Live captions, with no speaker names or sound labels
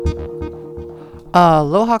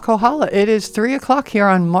Aloha Kohala. It is 3 o'clock here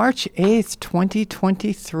on March 8th,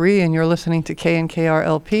 2023, and you're listening to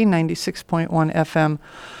KNKRLP 96.1 FM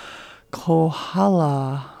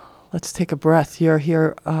Kohala. Let's take a breath. You're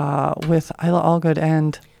here with Isla Allgood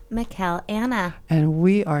and Mikkel Anna. And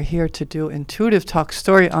we are here to do Intuitive Talk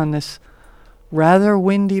Story on this rather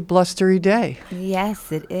windy, blustery day.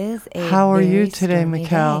 Yes, it is a How are you very today, stormy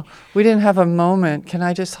Mikkel? day. We didn't have a moment. Can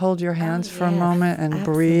I just hold your hands for a Yes, moment and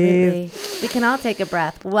absolutely. breathe? We can all take a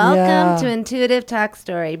breath. Welcome Yeah. to Intuitive Talk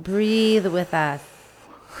Story. Breathe with us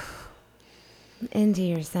into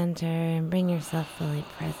your center and bring yourself fully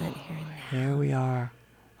present here and now. Here we are.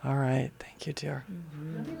 All right. Thank you, dear.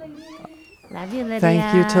 Love you, Lydia.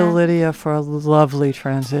 Thank you to Lydia for a lovely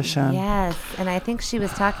transition. Yes, and I think she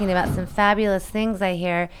was talking about some fabulous things I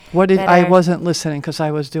hear. What did that I are- wasn't listening because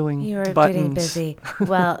I was doing You were buttons. getting busy.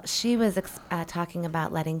 Well, she was talking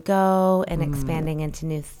about letting go and expanding into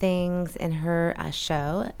new things in her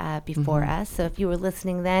show before us. So if you were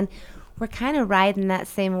listening then, we're kind of riding that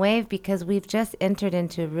same wave because we've just entered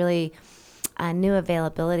into really new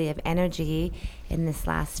availability of energy in this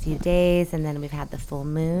last few days. And then we've had the full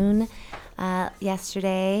moon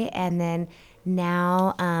yesterday. And then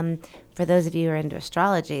now, for those of you who are into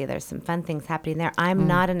astrology, there's some fun things happening there. I'm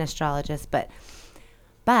not an astrologist, but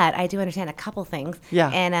I do understand a couple things. Yeah.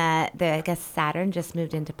 And I guess Saturn just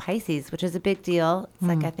moved into Pisces, which is a big deal. It's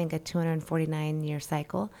like, I think, a 249-year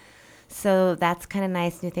cycle. So that's kind of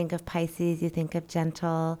nice. You think of Pisces, you think of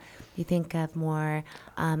gentle, you think of more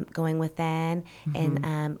going within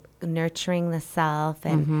and nurturing the self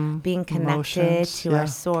and being connected Emotions, to yeah. our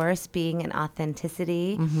source, being in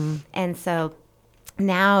authenticity. And so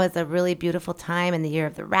now is a really beautiful time in the year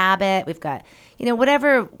of the rabbit. We've got,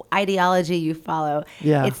 whatever ideology you follow.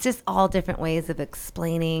 Yeah. It's just all different ways of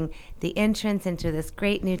explaining the entrance into this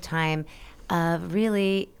great new time of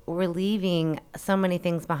really we're leaving so many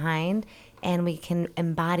things behind and we can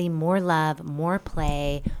embody more love, more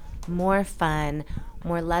play, more fun,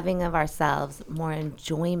 more loving of ourselves, more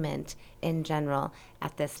enjoyment in general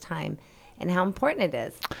at this time and how important it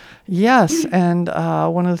is. Yes, and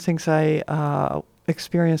one of the things I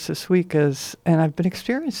experienced this week is, and I've been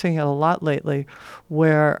experiencing it a lot lately,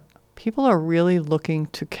 where people are really looking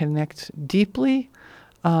to connect deeply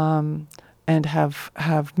and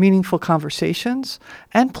have meaningful conversations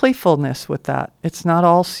and playfulness with that. It's not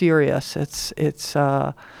all serious. It's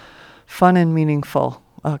fun and meaningful,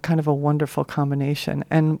 kind of a wonderful combination.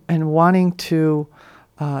 And wanting to,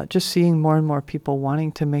 just seeing more and more people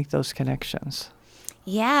wanting to make those connections.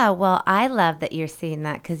 Yeah, well, I love that you're seeing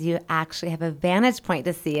that because you actually have a vantage point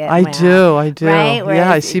to see it. I do. Right? Yeah, I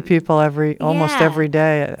Whereas see people almost Yeah. every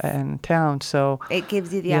day in town. So it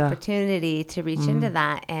gives you the Yeah. opportunity to reach into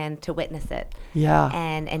that and to witness it. yeah,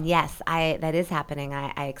 And yes, that is happening.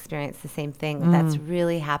 I experience the same thing. That's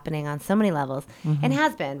really happening on so many levels and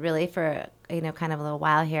has been really for, kind of a little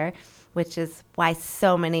while here, which is why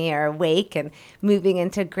so many are awake and moving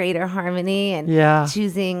into greater harmony and Yeah.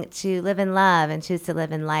 choosing to live in love and choose to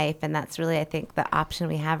live in life. And that's really, I think, the option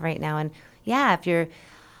we have right now. And yeah, if you're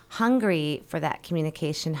hungry for that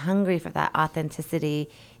communication, hungry for that authenticity,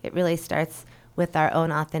 it really starts with our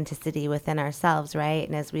own authenticity within ourselves, right?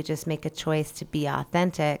 And as we just make a choice to be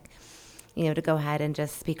authentic, to go ahead and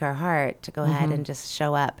just speak our heart, to go ahead and just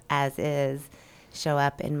show up as is, show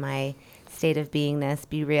up in my state of beingness,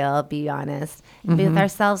 be real, be honest, and be with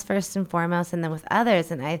ourselves first and foremost, and then with others.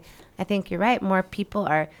 And I think you're right. More people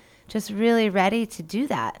are just really ready to do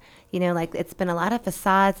that. Like it's been a lot of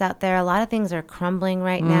facades out there. A lot of things are crumbling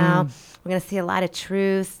right now. We're going to see a lot of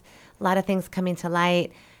truth, a lot of things coming to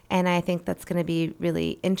light. And I think that's going to be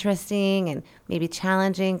really interesting and maybe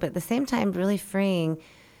challenging, but at the same time, really freeing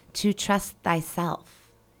to trust thyself.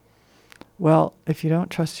 Well, if you don't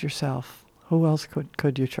trust yourself, who else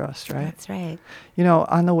could you trust, right? That's right.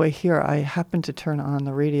 On the way here, I happened to turn on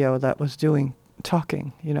the radio that was doing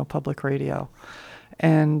talking, public radio.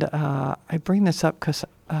 And I bring this up because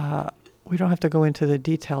we don't have to go into the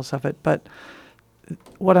details of it, but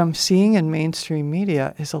what I'm seeing in mainstream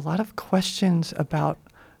media is a lot of questions about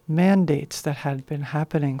mandates that had been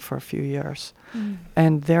happening for a few years.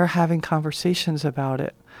 And they're having conversations about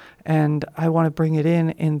it. And I want to bring it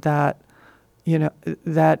in that,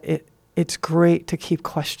 that it's great to keep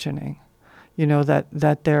questioning,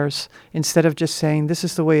 that there's, instead of just saying, this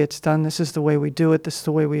is the way it's done, this is the way we do it, this is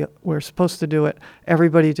the way we're supposed to do it,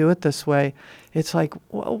 everybody do it this way. It's like,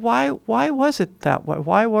 why was it that way?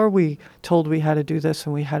 Why were we told we had to do this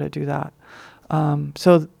and we had to do that?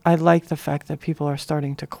 So I like the fact that people are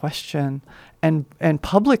starting to question and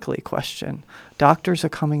publicly question. Doctors are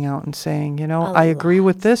coming out and saying, I agree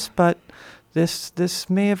with this, but this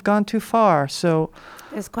may have gone too far. So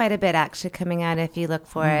There's quite a bit actually coming out if you look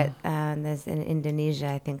for it. There's in Indonesia,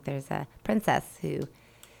 I think there's a princess who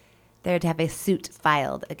they're to have a suit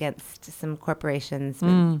filed against some corporations,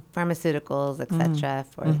 with pharmaceuticals, etc.,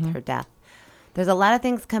 for her death. There's a lot of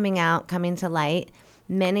things coming to light.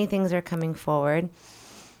 Many things are coming forward,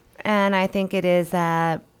 and I think it's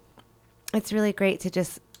really great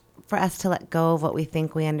for us to let go of what we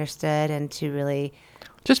think we understood and to really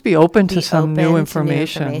just be open to be some open new to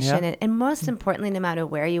information. Yeah. And most importantly, no matter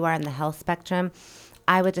where you are in the health spectrum,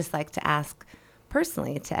 I would just like to ask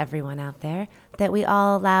personally to everyone out there that we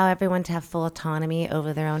all allow everyone to have full autonomy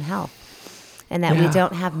over their own health, and that we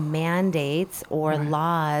don't have mandates or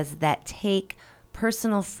laws that take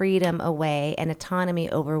personal freedom away and autonomy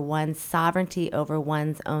over one's sovereignty over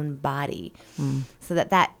one's own body. So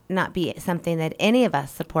that not be something that any of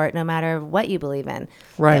us support, no matter what you believe in.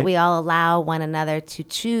 Right. That we all allow one another to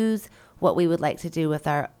choose what we would like to do with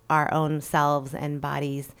our own selves and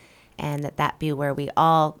bodies, and that be where we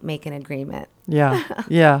all make an agreement. Yeah,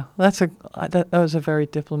 yeah. That was a very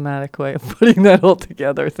diplomatic way of putting that all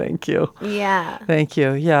together. Thank you. Yeah. Thank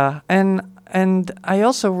you. Yeah. And I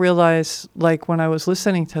also realized, like, when I was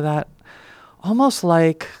listening to that, almost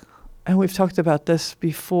like, and we've talked about this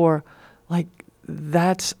before, like,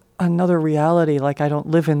 that's another reality. Like, I don't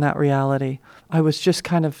live in that reality. I was just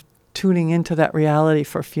kind of tuning into that reality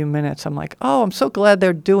for a few minutes. I'm like, oh, I'm so glad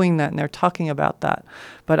they're doing that and they're talking about that.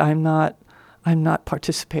 But I'm not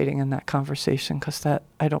participating in that conversation because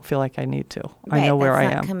I don't feel like I need to. Right, I know where I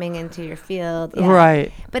that's not am. coming into your field. Yeah.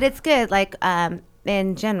 Right. But it's good. Like,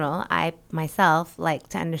 in general, I myself like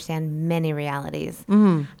to understand many realities.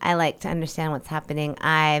 I like to understand what's happening.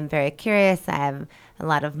 I'm very curious. I have a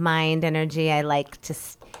lot of mind energy. I like to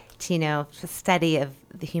study of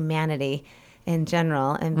the humanity in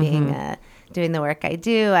general, and being doing the work I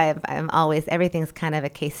do, I'm always, everything's kind of a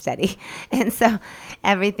case study. And so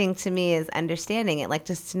everything to me is understanding it, like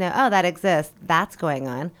just to know, oh, that exists, that's going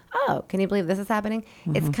on. Oh, can you believe this is happening?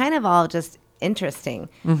 It's kind of all just interesting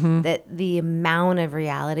that the amount of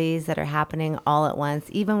realities that are happening all at once,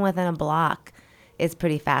 even within a block, is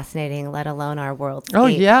pretty fascinating, let alone our world. Oh,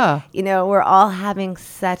 yeah. We're all having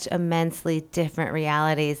such immensely different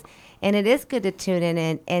realities. And it is good to tune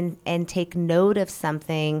in and take note of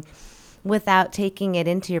something without taking it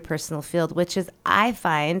into your personal field, which is, I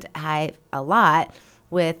find a lot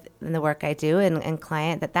with in the work I do and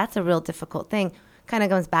client, that's a real difficult thing. Kind of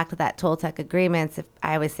goes back to that Toltec agreements. If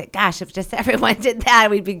I always say, gosh, if just everyone did that,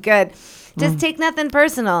 we'd be good. Just take nothing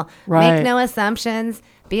personal. Right. Make no assumptions.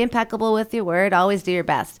 Be impeccable with your word. Always do your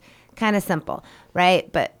best. Kind of simple, right?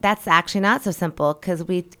 But that's actually not so simple because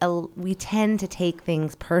we tend to take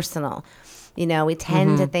things personal. We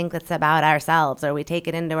tend to think it's about ourselves, or we take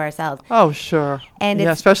it into ourselves. Oh, sure. And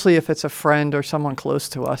especially if it's a friend or someone close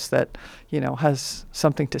to us that, has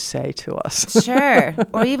something to say to us. Sure.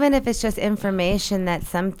 Or even if it's just information that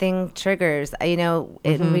something triggers,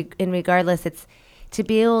 in regardless, it's to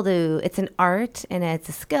be able to, it's an art and it's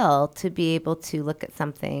a skill to be able to look at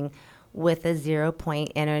something with a 0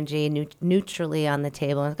 point energy neutrally on the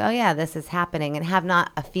table and go, oh, yeah, this is happening, and have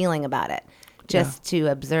not a feeling about it. Just to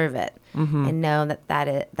observe it and know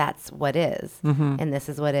that's what is, and this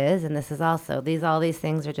is what is, and this is also all these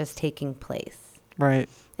things are just taking place. Right.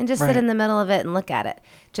 And just sit in the middle of it and look at it,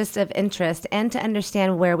 just of interest, and to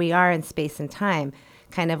understand where we are in space and time,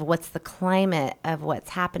 kind of what's the climate of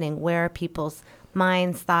what's happening, where are people's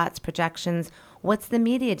minds, thoughts, projections, what's the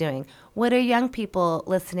media doing, what are young people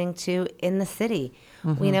listening to in the city.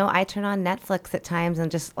 I turn on Netflix at times and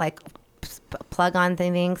just like plug on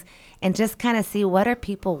things and just kind of see what are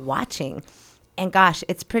people watching. And gosh,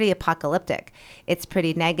 it's pretty apocalyptic. It's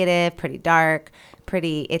pretty negative, pretty dark,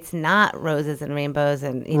 it's not roses and rainbows.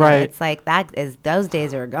 And, it's like those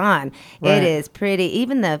days are gone. Right. It is pretty,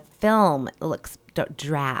 even the film looks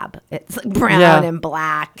drab. It's like brown and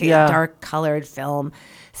black, dark colored film.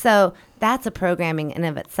 So that's a programming in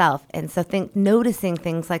of itself. And so noticing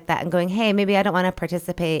things like that and going, hey, maybe I don't want to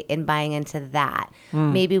participate in buying into that.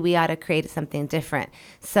 Maybe we ought to create something different.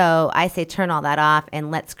 So I say turn all that off and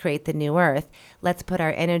let's create the new earth. Let's put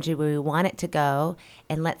our energy where we want it to go,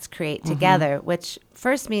 and let's create together, which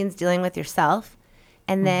first means dealing with yourself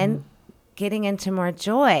and then getting into more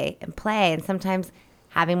joy and play. And sometimes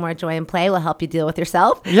having more joy and play will help you deal with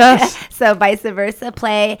yourself. Yes. So vice versa,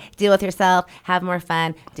 play, deal with yourself, have more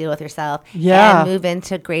fun, deal with yourself. Yeah. And move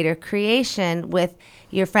into greater creation with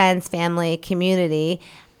your friends, family, community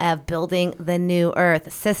of building the new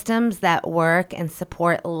earth, systems that work and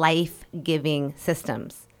support life-giving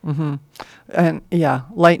systems. And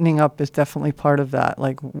lightening up is definitely part of that.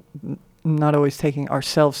 Like, not always taking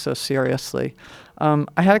ourselves so seriously.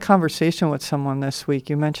 I had a conversation with someone this week.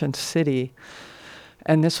 You mentioned city.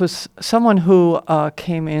 And this was someone who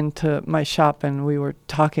came into my shop, and we were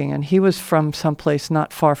talking, and he was from someplace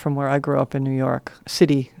not far from where I grew up in New York,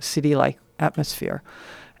 city-like atmosphere.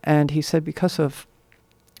 And he said because of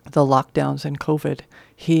the lockdowns and COVID,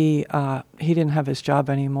 he didn't have his job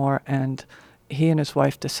anymore, and he and his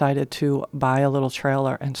wife decided to buy a little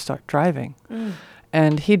trailer and start driving.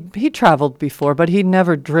 And he traveled before, but he'd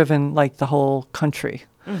never driven like the whole country.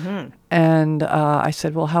 And I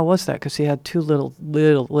said, well, how was that? Because he had two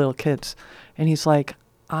little kids. And he's like,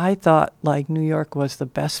 I thought like New York was the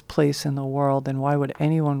best place in the world, and why would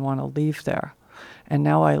anyone want to leave there? And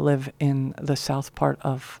now I live in the south part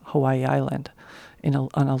of Hawaii Island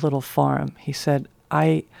on a little farm. He said,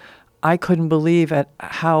 I couldn't believe at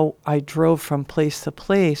how I drove from place to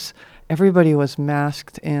place. Everybody was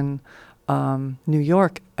masked in New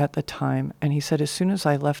York at the time. And he said, as soon as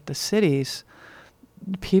I left the cities,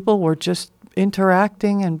 people were just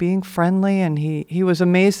interacting and being friendly, and he was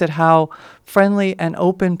amazed at how friendly and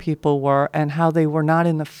open people were and how they were not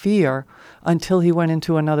in the fear until he went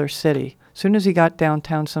into another city. As soon as he got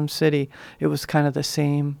downtown some city, it was kind of the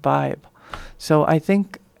same vibe. So I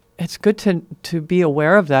think it's good to be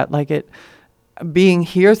aware of that. Like being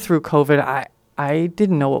here through COVID, I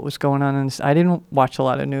didn't know what was going on, and I didn't watch a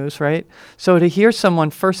lot of news, right? So to hear someone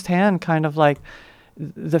firsthand kind of like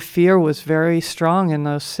the fear was very strong in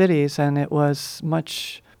those cities, and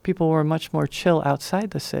people were much more chill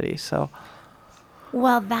outside the city. So,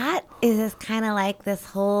 well, that is kind of like this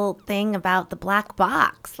whole thing about the black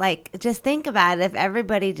box. Like, just think about it. If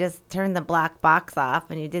everybody just turned the black box off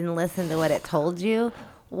and you didn't listen to what it told you,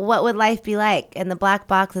 what would life be like? And the black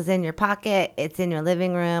box is in your pocket. It's in your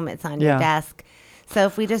living room. It's on your desk. So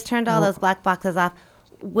if we just turned all those black boxes off,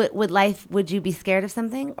 would you be scared of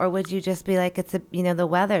something, or would you just be like, the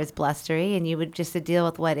weather is blustery and you would just deal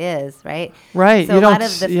with what is, right? Right. So a lot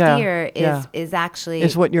of the fear is actually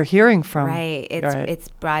is what you're hearing from. Right. It's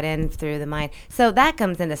brought in through the mind. So that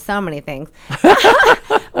comes into so many things,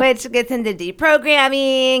 which gets into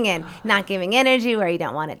deprogramming and not giving energy where you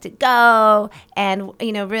don't want it to go. And,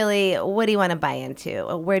 really, what do you want to buy into?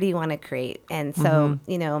 Or where do you want to create? And so,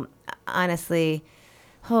 honestly,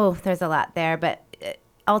 there's a lot there, but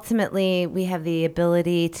ultimately, we have the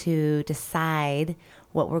ability to decide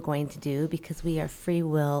what we're going to do because we are free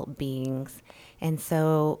will beings. And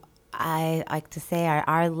so I like to say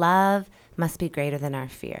our love must be greater than our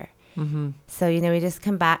fear. So, we just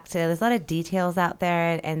come back to, there's a lot of details out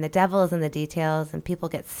there, and the devil is in the details, and people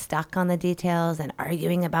get stuck on the details and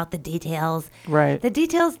arguing about the details. Right. The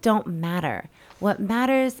details don't matter. What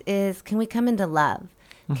matters is, can we come into love?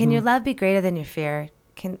 Can your love be greater than your fear?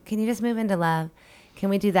 Can you just move into love? Can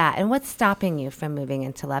we do that? And what's stopping you from moving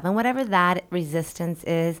into love? And whatever that resistance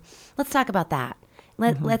is, let's talk about that.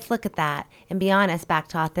 Let's look at that and be honest, back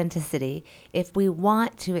to authenticity. If we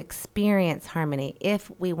want to experience harmony, if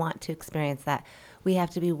we want to experience that, we have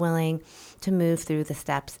to be willing to move through the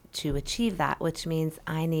steps to achieve that, which means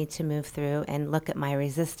I need to move through and look at my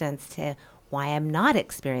resistance to why I'm not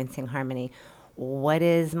experiencing harmony. What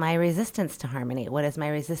is my resistance to harmony? What is my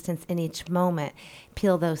resistance in each moment?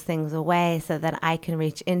 Peel those things away so that I can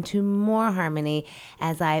reach into more harmony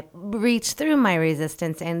as I reach through my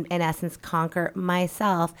resistance and, in essence, conquer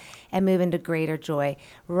myself and move into greater joy,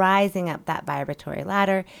 rising up that vibratory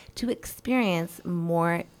ladder to experience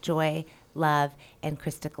more joy, love, and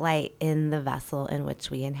Christic light in the vessel in which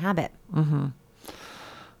we inhabit.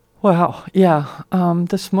 Wow. Yeah.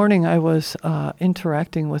 This morning I was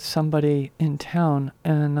interacting with somebody in town,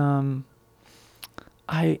 and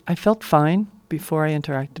I felt fine before I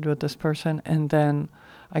interacted with this person, and then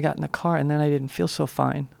I got in the car, and then I didn't feel so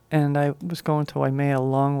fine. And I was going to Waimea a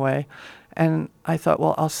long way, and I thought,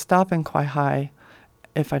 well, I'll stop in Kawaihae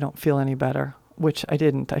if I don't feel any better, which I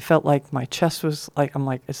didn't. I felt like my chest was like, I'm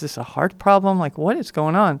like, is this a heart problem? Like, what is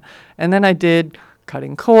going on? And then I did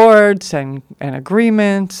cutting cords and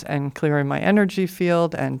agreements and clearing my energy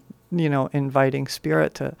field and, inviting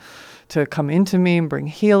spirit to come into me and bring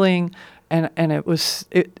healing. And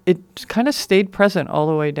it kind of stayed present all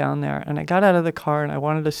the way down there. And I got out of the car and I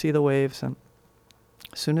wanted to see the waves. And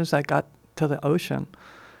as soon as I got to the ocean,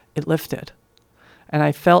 it lifted. And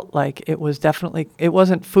I felt like it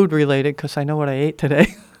wasn't food related because I know what I ate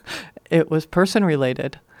today. It was person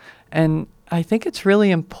related. And I think it's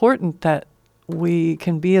really important that we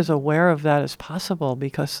can be as aware of that as possible,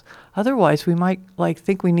 because otherwise we might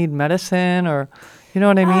think we need medicine, or, you know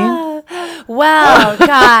what I mean? Well,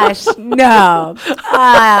 gosh, no.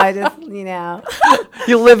 I just,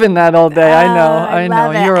 You live in that all day. I know. I I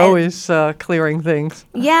love know. it. You're always clearing things.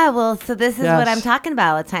 Yeah, well, so this is what I'm Yes. talking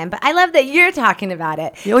about all the time. But I love that you're talking about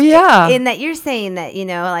it. Oh, yeah. In that you're saying that,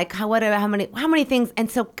 like how many things. And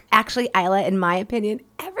so actually, Isla, in my opinion,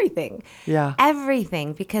 everything. Yeah.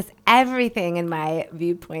 Everything, because everything in my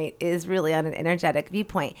viewpoint is really on an energetic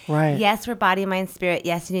viewpoint. Right. Yes, we're body, mind, spirit.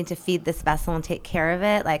 Yes, you need to feed this vessel and take care of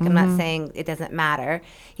it. Like, I'm not saying it doesn't matter,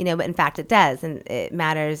 but in fact it does. And it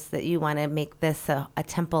matters that you want to make this a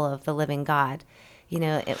temple of the living God.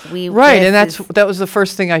 Right, and that was the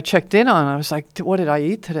first thing I checked in on. I was like, what did I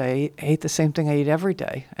eat today? I ate the same thing I eat every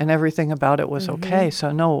day, and everything about it was okay.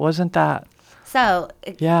 So no, it wasn't that. So,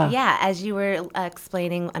 Yeah. as you were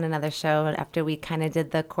explaining on another show, after we kind of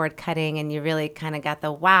did the cord cutting and you really kind of got the,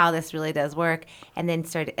 wow, this really does work, and then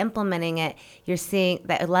started implementing it, you're seeing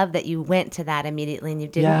that. I love that you went to that immediately and you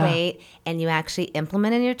didn't wait, and you actually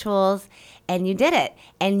implemented your tools and you did it,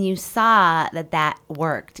 and you saw that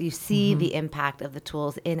worked. You see the impact of the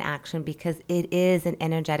tools in action, because it is an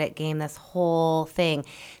energetic game, this whole thing.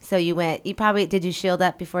 So you did you shield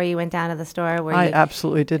up before you went down to the store? I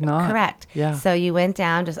absolutely did not. Correct. Yeah. So you went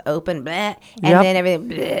down, just opened, bleh, and Yep. then everything,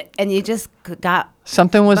 bleh, and you just got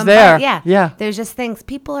Something was bombarded. there. Yeah. Yeah. There's just things.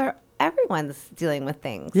 Everyone's dealing with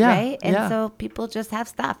things, Yeah, right? And yeah. so people just have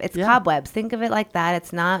stuff. It's Yeah. cobwebs. Think of it like that.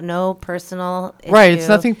 It's no personal issue. Right, it's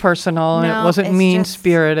nothing personal, and No, it wasn't it's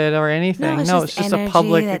mean-spirited or anything. No, It's just a energy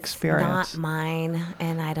public that's experience. not mine,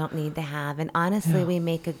 and I don't need to have. And honestly, we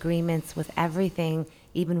make agreements with everything.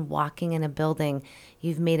 Even walking in a building,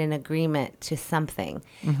 you've made an agreement to something.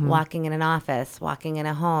 Walking in an office, walking in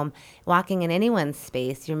a home, walking in anyone's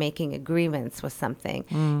space, you're making agreements with something.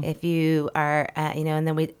 If you are, and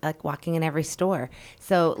then we like walking in every store.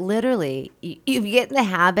 So literally, you get in the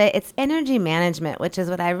habit. It's energy management, which is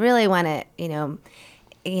what I really want to,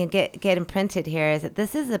 get imprinted here, is that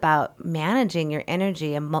this is about managing your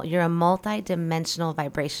energy. You're a multi-dimensional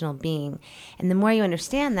vibrational being, and the more you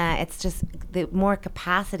understand that, it's just the more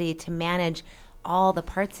capacity to manage all the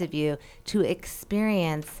parts of you, to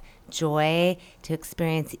experience joy, to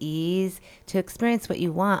experience ease, to experience what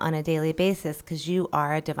you want on a daily basis, because you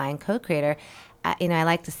are a divine co-creator. I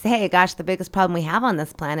like to say, gosh, the biggest problem we have on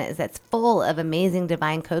this planet is that it's full of amazing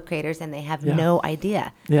divine co-creators, and they have no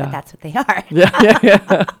idea that that's what they are.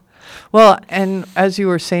 Yeah. Well, and as you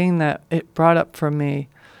were saying that, it brought up for me,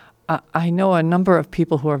 I know a number of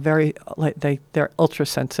people who are very, they're ultra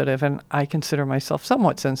sensitive, and I consider myself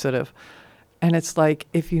somewhat sensitive. And it's like,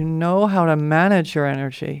 if you know how to manage your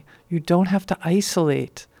energy, you don't have to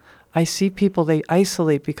isolate. I see people, they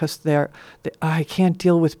isolate because I can't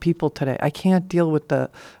deal with people today. I can't deal with the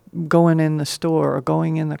going in the store or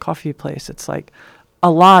going in the coffee place. It's like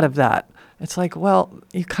a lot of that. It's like, well,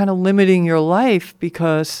 you're kind of limiting your life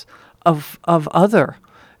because of other.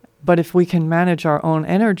 But if we can manage our own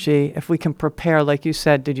energy, if we can prepare, like you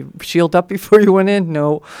said, did you shield up before you went in?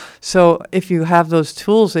 No. So if you have those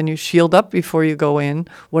tools and you shield up before you go in,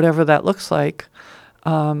 whatever that looks like,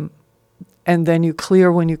 and then you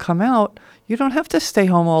clear when you come out, you don't have to stay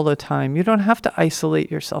home all the time. You don't have to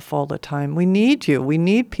isolate yourself all the time. We need you. We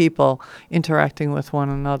need people interacting with one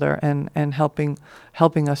another and helping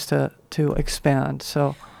us to expand.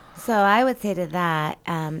 So I would say to that,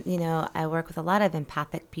 I work with a lot of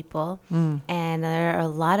empathic people, and there are a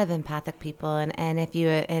lot of empathic people. And if you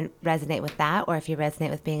resonate with that, or if you resonate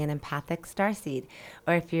with being an empathic starseed,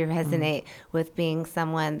 or if you resonate with being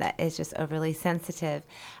someone that is just overly sensitive,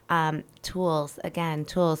 tools,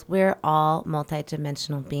 we're all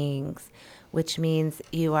multidimensional beings, which means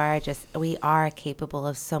we are capable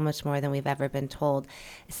of so much more than we've ever been told.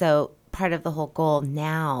 So part of the whole goal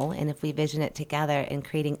now, and if we vision it together in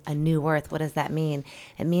creating a new earth, what does that mean?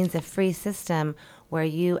 It means a free system where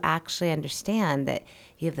you actually understand that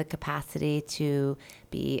you have the capacity to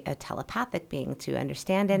be a telepathic being, to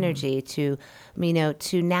understand energy, to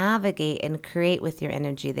navigate and create with your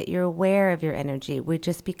energy, that you're aware of your energy. We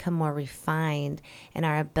just become more refined in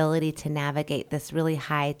our ability to navigate this really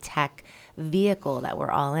high-tech vehicle that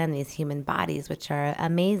we're all in, these human bodies, which are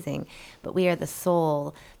amazing. But we are the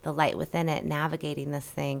soul, the light within it, navigating this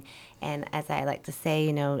thing. And as I like to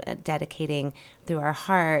say, dedicating through our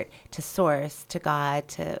heart to source, to God,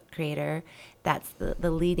 to creator. That's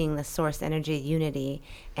the leading, the source energy unity.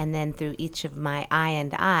 And then through each of my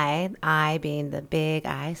I being the big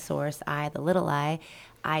I, source, I, the little I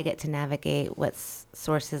get to navigate what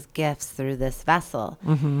source's gifts through this vessel.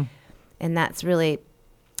 Mm-hmm. And that's really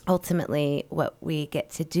ultimately what we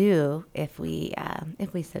get to do if we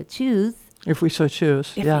so choose. If we so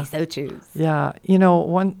choose. If we so choose. Yeah.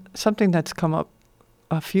 Something that's come up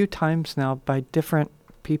a few times now by different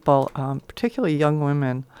people, particularly young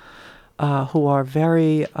women, who are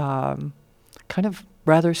very kind of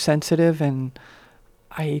rather sensitive, and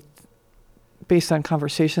based on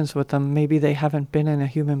conversations with them, maybe they haven't been in a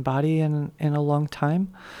human body in a long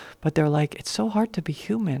time, but they're like, it's so hard to be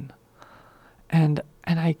human. And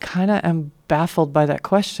I kind of am baffled by that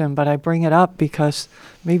question, but I bring it up because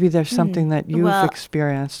maybe there's something that you've Well,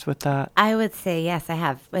 experienced with that. I would say yes, I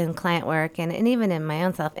have in client work and even in my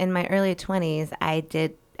own self. In my early 20s, I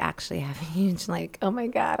did actually have a huge, like, oh my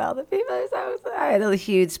God, all the people are so sad. I had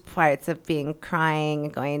huge parts of being crying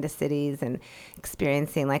and going to cities and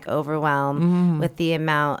experiencing like overwhelm with the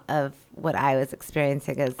amount of what I was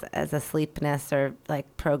experiencing as a sleepness or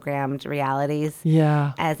like programmed realities.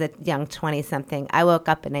 Yeah. As a young 20-something. I woke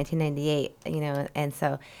up in 1998, and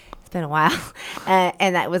so it's been a while.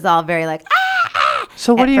 And that was all very like,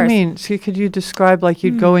 So what at do you first. mean? So could you describe, like,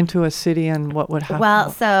 you'd go into a city and what would happen?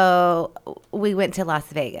 Well, so we went to Las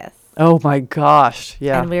Vegas. Oh my gosh.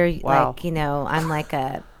 Yeah. And we were Wow. like, I'm like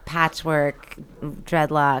a patchwork,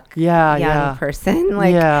 dreadlock, Yeah, young yeah. person,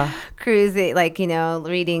 like Yeah. cruising, like,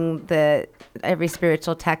 reading every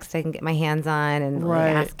spiritual text I can get my hands on and like, Right.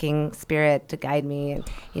 asking spirit to guide me. And,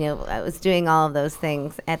 I was doing all of those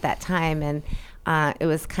things at that time. And it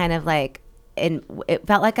was kind of like, and it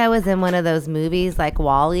felt like I was in one of those movies like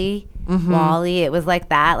Wall-E. Wall-E, it was like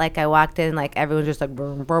that. Like I walked in, like everyone's just like,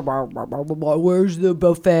 where's the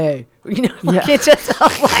buffet? Like Yeah. it just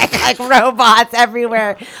felt like robots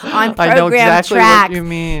everywhere on I know program exactly what tracks. you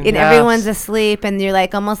mean, And yes. everyone's asleep, and you're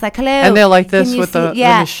like almost like, hello. And they're like this Can you with see? the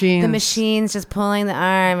The machines. machines just pulling the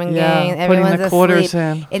arm and Yeah, getting putting the everyone's quarters asleep.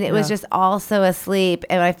 in. And it was Yeah. just also asleep,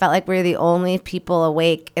 and I felt like we were the only people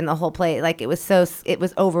awake in the whole place. Like it was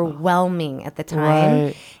overwhelming at the time.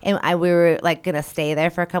 Right. And we were like gonna stay there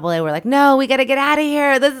for a couple of days. We're like, no, we gotta get out of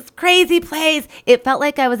here. This is a crazy place. It felt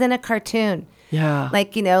like I was in a cartoon. Yeah.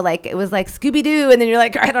 Like, like it was like Scooby Doo, and then you're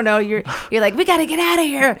like, I don't know, you're like, we gotta get out of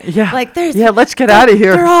here. Yeah. Like Let's get out of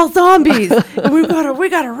here. They're all zombies. And we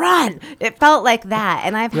gotta run. It felt like that.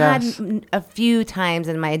 And I've Yes. had a few times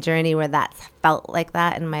in my journey where that's felt like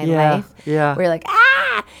that in my Yeah, life. yeah. Where you're like,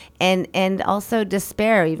 and also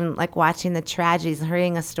despair, even like watching the tragedies,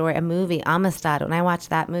 hearing a movie, Amistad. When I watched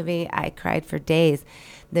that movie, I cried for days.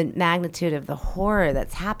 The magnitude of the horror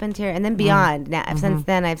that's happened here, and then beyond. Now, since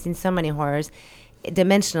then, I've seen so many horrors,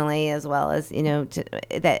 dimensionally as well as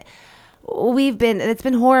that it's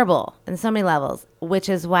been horrible in so many levels, which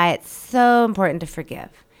is why it's so important to forgive.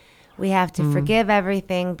 We have to forgive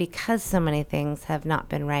everything because so many things have not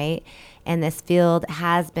been right, and this field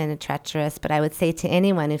has been treacherous. But I would say to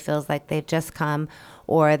anyone who feels like they've just come,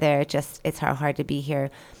 or it's hard to be here.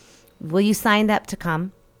 Well, you signed up to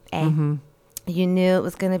come, You knew it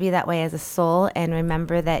was going to be that way as a soul, and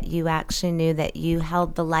remember that you actually knew that you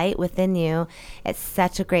held the light within you at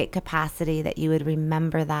such a great capacity that you would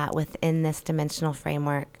remember that within this dimensional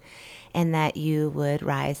framework, and that you would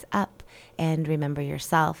rise up and remember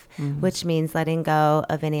yourself, which means letting go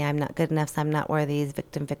of any I'm not good enough, so I'm not worthy,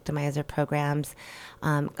 victimizer programs,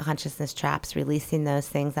 consciousness traps, releasing those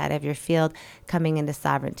things out of your field, coming into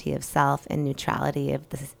sovereignty of self and neutrality of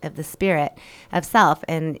the spirit of self,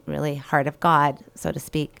 and really heart of God, so to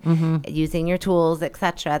speak, using your tools,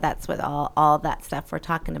 etc. That's what all that stuff we're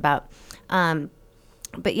talking about.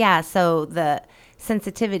 But yeah, so the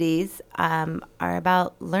sensitivities are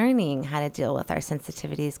about learning how to deal with our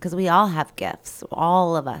sensitivities, because we all have gifts.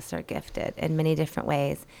 All of us are gifted in many different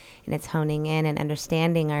ways. And it's honing in and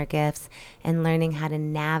understanding our gifts and learning how to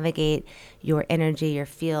navigate your energy, your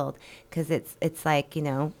field. Because it's like,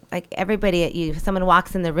 like everybody if someone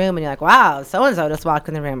walks in the room and you're like, wow, so-and-so just walked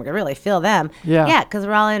in the room. I can really feel them. Yeah. Yeah, because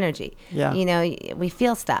we're all energy. Yeah. We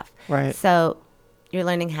feel stuff. Right. So you're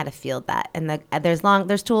learning how to feel that. And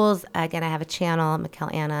there's tools. Again, I have a channel,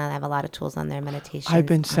 Mikkel Anna. I have a lot of tools on there, meditation. I've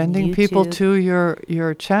been sending people to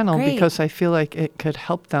your channel Great. because I feel like it could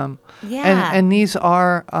help them. Yeah. And these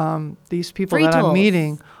are these people Free that I'm tools.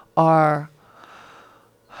 meeting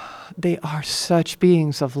they are such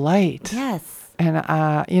beings of light. Yes. And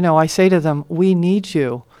I say to them, we need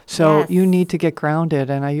you. So Yes. you need to get grounded.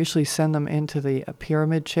 And I usually send them into the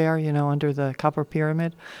pyramid chair, under the copper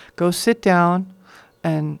pyramid. Go sit down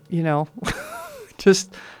and,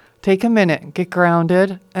 just take a minute, get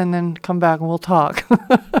grounded, and then come back and we'll talk.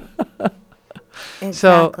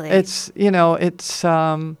 Exactly. So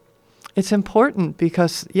it's important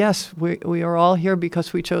because, yes, we are all here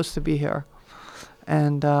because we chose to be here.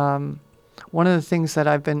 And one of the things that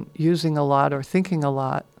I've been using a lot or thinking a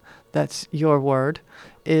lot, that's your word,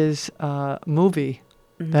 is movie.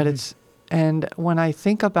 And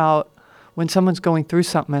when when someone's going through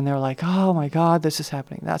something and they're like, oh my God, this is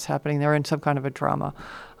happening, that's happening, they're in some kind of a drama.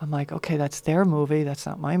 I'm like, okay, that's their movie, that's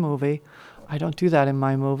not my movie. I don't do that in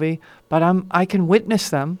my movie, but I can witness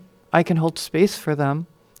them. I can hold space for them.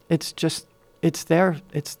 It's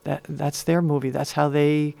that's their movie. That's how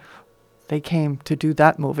they came to do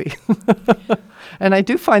that movie. And I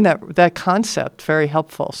do find that concept very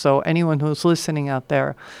helpful. So anyone who's listening out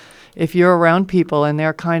there, if you're around people and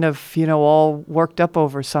they're kind of, all worked up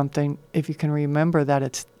over something, if you can remember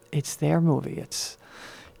that it's their movie.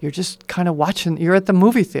 You're just kind of watching, you're at the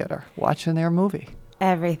movie theater watching their movie.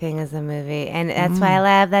 Everything is a movie. And that's why I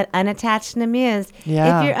love that unattached and amused.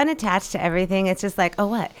 Yeah. If you're unattached to everything, it's just like, oh,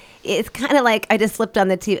 what? It's kind of like I just flipped on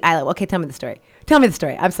the TV. Okay, tell me the story. Tell me the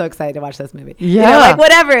story. I'm so excited to watch this movie. Yeah. Like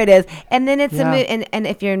whatever it is. And then it's Yeah. a movie. And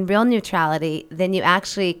if you're in real neutrality, then you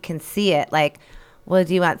actually can see it. Like, well,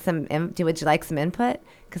 do you want would you like some input?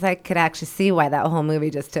 Because I could actually see why that whole movie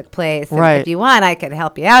just took place. And Right. if you want, I could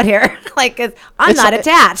help you out here. Like, because I'm It's not like-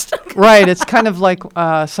 attached. Right. It's kind of like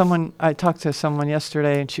I talked to someone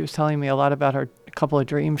yesterday and she was telling me a lot about a couple of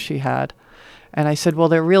dreams she had. And I said, well,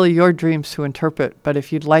 they're really your dreams to interpret. But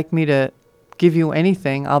if you'd like me to give you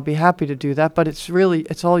anything, I'll be happy to do that. But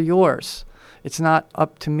it's all yours. It's not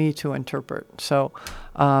up to me to interpret. So,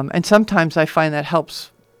 and sometimes I find that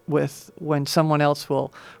helps with when someone else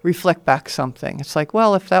will reflect back something. It's like,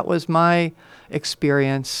 well, if that was my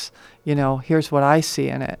experience, here's what I see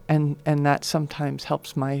in it. And that sometimes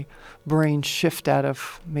helps my brain shift out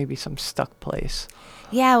of maybe some stuck place.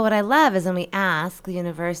 Yeah, what I love is when we ask the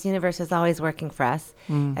universe is always working for us,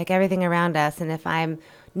 like everything around us. And if I'm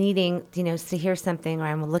needing, to hear something or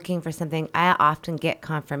I'm looking for something, I often get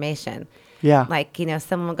confirmation. Yeah. Like,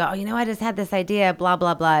 someone will go, oh, I just had this idea, blah,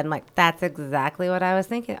 blah, blah. And I'm like, that's exactly what I was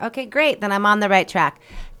thinking. Okay, great. Then I'm on the right track.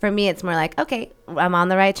 For me, it's more like, okay, I'm on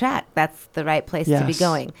the right track. That's the right place to be Yes.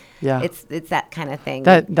 going. Yeah. It's that kind of thing.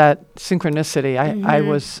 That synchronicity.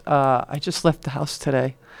 I just left the house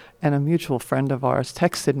today, and a mutual friend of ours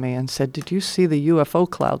texted me and said, did you see the UFO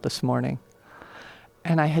cloud this morning?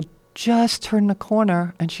 And I had just turned the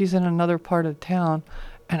corner, and she's in another part of town,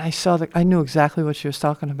 and I knew exactly what she was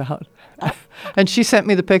talking about. And she sent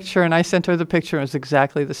me the picture, and I sent her the picture, and it was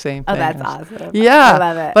exactly the same thing. Oh, that's awesome. Yeah. I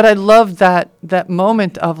love it. But I love that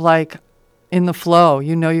moment of like, in the flow.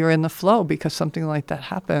 You're in the flow because something like that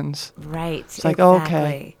happens. Right. It's like, exactly.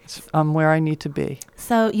 okay, I'm where I need to be.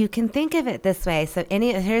 So you can think of it this way. So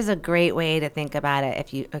here's a great way to think about it.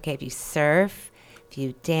 If you surf, if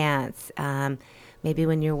you dance, maybe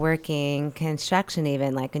when you're working construction,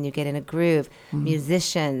 even like when you get in a groove,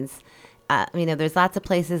 musicians, there's lots of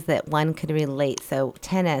places that one could relate. So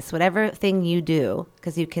tennis, whatever thing you do,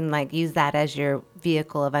 because you can like use that as your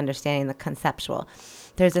vehicle of understanding the conceptual.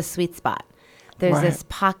 There's a sweet spot. There's Right. this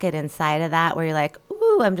pocket inside of that where you're like,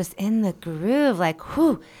 ooh, I'm just in the groove. Like,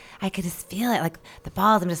 whoo, I could just feel it. Like the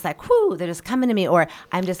balls, I'm just like, whoo, they're just coming to me. Or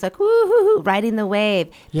I'm just like, whoo, whoo, whoo, riding the wave.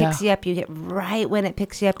 Yeah. Picks you up. You hit right when it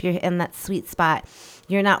picks you up. You're in that sweet spot.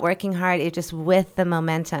 You're not working hard. You're just with the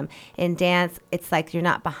momentum. In dance, it's like you're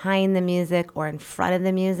not behind the music or in front of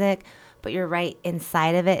the music, but you're right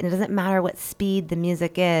inside of it. And it doesn't matter what speed the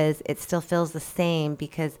music is. It still feels the same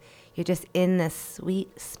because you're just in this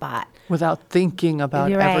sweet spot. Without thinking about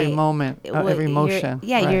You're every right. moment, every motion.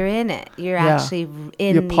 Right. You're in it. You're Yeah. actually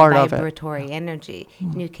in You're the part of it. vibratory energy.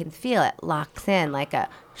 And you can feel it locks in like a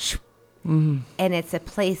shoo. And it's that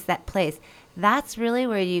place. That's really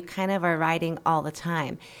where you kind of are riding all the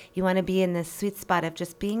time. You want to be in this sweet spot of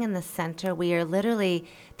just being in the center. We are literally,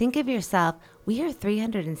 think of yourself, we are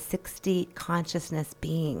 360 consciousness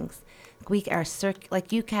beings. We are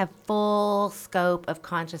like you have full scope of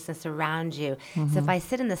consciousness around you. So if I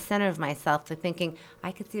sit in the center of myself, to thinking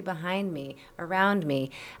I could see behind me, around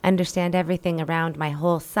me, understand everything around my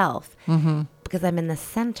whole self, because I'm in the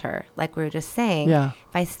center, like we were just saying. Yeah.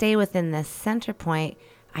 If I stay within this center point,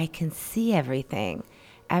 I can see everything.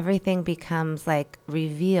 Everything becomes like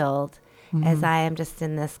revealed as I am just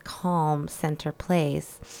in this calm center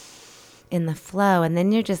place. In the flow, and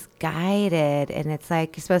then you're just guided, and it's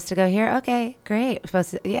like you're supposed to go here. Okay, great.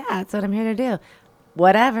 Yeah, that's what I'm here to do.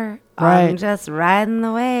 Whatever. I'm Right. just riding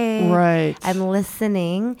the wave. Right. I'm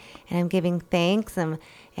listening, and I'm giving thanks, and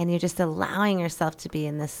you're just allowing yourself to be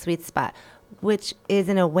in this sweet spot, which is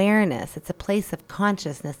an awareness. It's a place of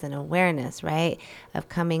consciousness and awareness, right? Of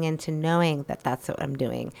coming into knowing that that's what I'm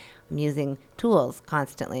doing. I'm using tools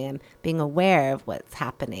constantly. I'm being aware of what's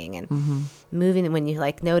happening and moving. When you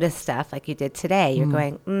like notice stuff like you did today, you're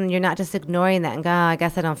going, you're not just ignoring that and go, oh, I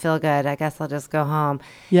guess I don't feel good. I guess I'll just go home.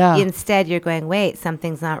 Yeah. Instead, you're going, wait,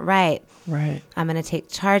 something's not right. Right. I'm going to take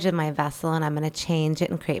charge of my vessel and I'm going to change it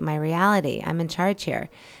and create my reality. I'm in charge here.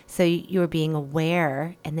 So you're being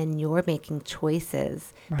aware, and then you're making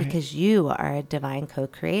choices Right. because you are a divine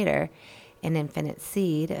co-creator, an infinite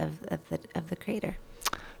seed of the creator.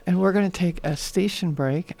 And we're going to take a station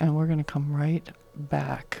break, and we're going to come right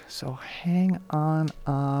back. So hang on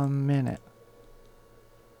a minute.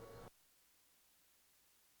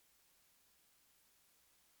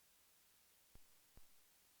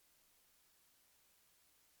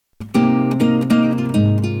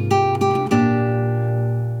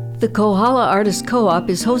 The Kohala Artists Co-op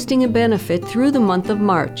is hosting a benefit through the month of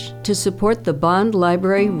March to support the Bond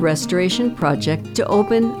Library Restoration Project to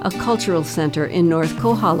open a cultural center in North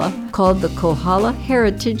Kohala called the Kohala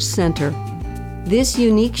Heritage Center. This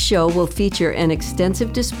unique show will feature an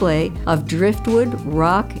extensive display of driftwood,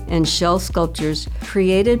 rock, and shell sculptures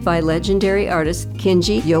created by legendary artist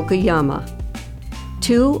Kinji Yokoyama.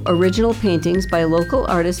 2 original paintings by local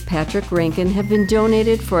artist Patrick Rankin have been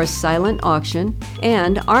donated for a silent auction,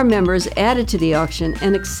 and our members added to the auction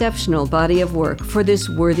an exceptional body of work for this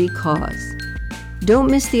worthy cause. Don't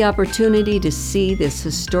miss the opportunity to see this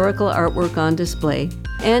historical artwork on display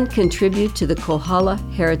and contribute to the Kohala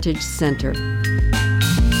Heritage Center.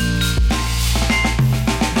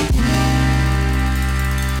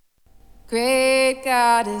 Great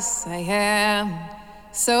goddess I am,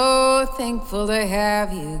 so thankful to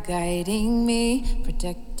have you guiding me,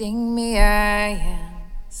 protecting me. I am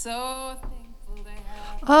so thankful to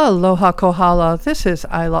have Aloha Kohala. This is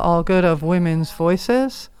Isla Allgood of Women's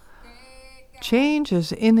Voices. Change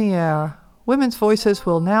is in the air. Women's Voices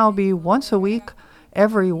will now be once a week,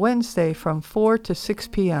 every Wednesday from 4 to 6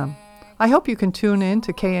 p.m. I hope you can tune in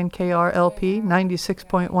to KNKRLP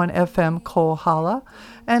 96.1 FM Kohala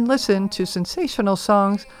and listen to sensational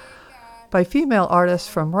songs by female artists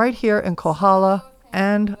from right here in Kohala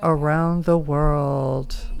and around the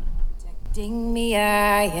world. protecting me.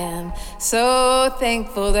 I am so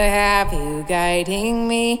thankful to have you guiding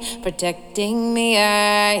me, protecting me.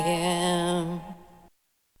 I am.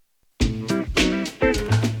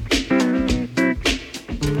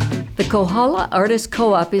 The Kohala Artists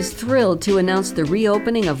Co-op is thrilled to announce the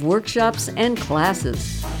reopening of workshops and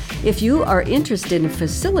classes. If you are interested in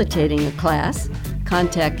facilitating a class,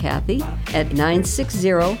 contact Kathy at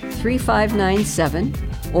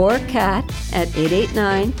 960-3597 or Kat at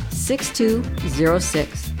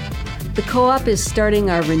 889-6206. The co-op is starting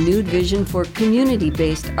our renewed vision for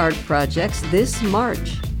community-based art projects this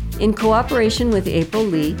March. In cooperation with April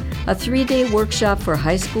Lee, a 3-day workshop for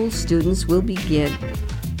high school students will begin.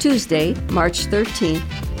 Tuesday, March 13th,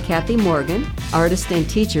 Kathy Morgan, artist and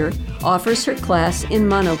teacher, offers her class in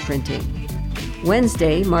monoprinting.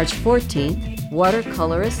 Wednesday, March 14th,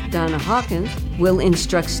 watercolorist Donna Hawkins will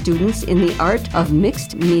instruct students in the art of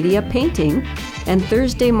mixed media painting. And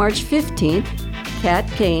Thursday, March 15th, Kat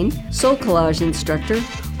Kane, soul collage instructor,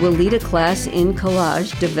 will lead a class in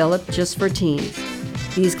collage developed just for teens.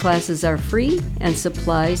 These classes are free and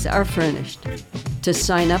supplies are furnished. To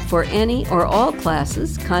sign up for any or all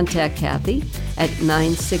classes, contact Kathy at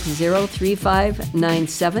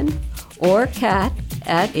 960-3597 or Kat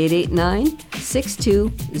at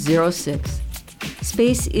 889-6206.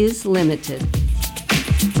 Space is limited.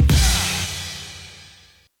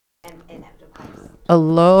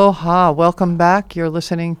 Aloha. Welcome back. You're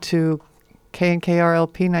listening to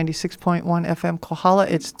KNKRLP 96.1 FM Kohala.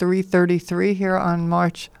 It's 3:33 here on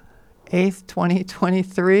March 8th,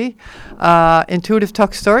 2023. Intuitive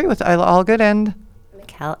Talk Story with Isla Allgood and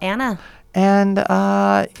Cal Anna.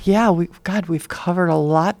 we've covered a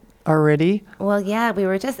lot already. Well, yeah, we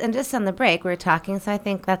were just on the break, we were talking, so I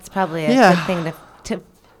think that's probably a Yeah. good thing to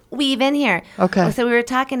weave in here. Okay. So we were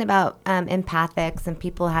talking about empathics and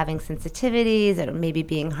people having sensitivities, and maybe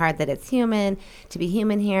being hard that it's human to be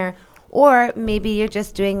human here. Or maybe you're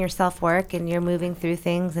just doing your self-work and you're moving through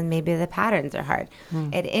things and maybe the patterns are hard.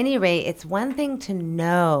 At any rate, it's one thing to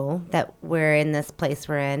know that we're in this place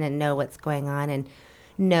we're in and know what's going on and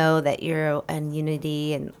know that you're in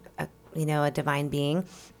unity and, a divine being.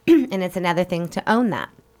 And it's another thing to own that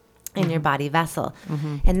in your body vessel.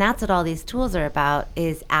 And that's what all these tools are about,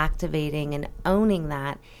 is activating and owning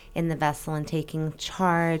that in the vessel and taking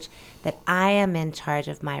charge, that I am in charge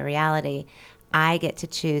of my reality. I get to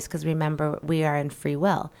choose, because remember, we are in free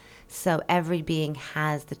will. So every being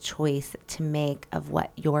has the choice to make of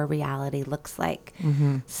what your reality looks like.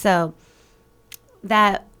 So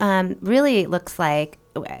that really looks like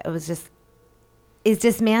is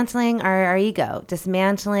dismantling our ego,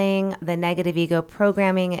 dismantling the negative ego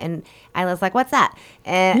programming. And Isla's like, what's that?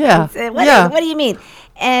 And what do you mean?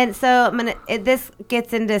 And so this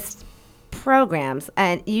gets into programs,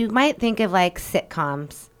 and you might think of like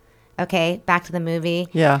sitcoms. Okay, back to the movie.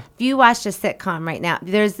 Yeah. If you watched a sitcom right now,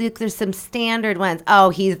 there's some standard ones. Oh,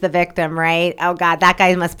 he's the victim, right? Oh God, that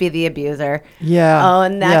guy must be the abuser. Yeah. Oh,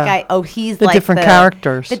 and that Yeah. guy. Oh, he's The like different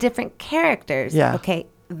characters. The different characters. Yeah. Okay,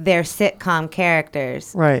 they're sitcom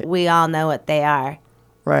characters. Right. We all know what they are.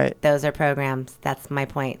 Right. Those are programs. That's my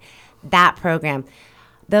point. That program,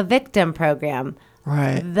 the victim program,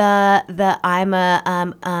 Right. the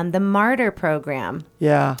martyr program,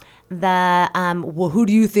 Yeah. the well, who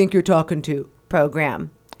do you think you're talking to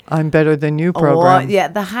program. I'm better than you Or, program. yeah,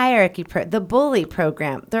 the hierarchy, the bully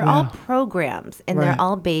program. They're all programs, and Right. they're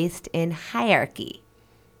all based in hierarchy.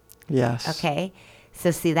 Yes. Okay,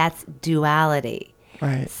 so see, that's duality.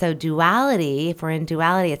 Right. So duality, if we're in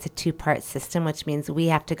duality, it's a two-part system, which means we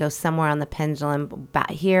have to go somewhere on the pendulum,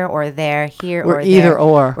 here or there, here We're or either there.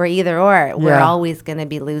 or. We're either or. We're Yeah. always going to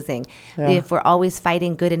be losing. Yeah. If we're always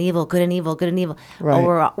fighting good and evil, good and evil, good and evil,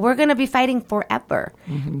 Right. we're going to be fighting forever,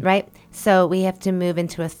 right? So we have to move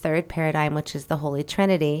into a third paradigm, which is the Holy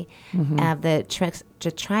Trinity, of the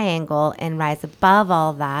triangle, and rise above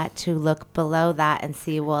all that to look below that and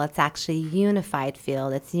see, well, it's actually unified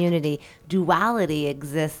field. It's unity. Duality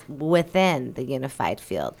exists within the unified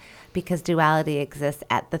field because duality exists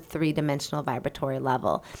at the three-dimensional vibratory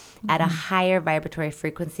level. At a higher vibratory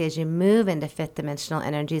frequency, as you move into fifth dimensional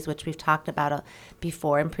energies, which we've talked about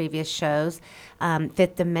before in previous shows,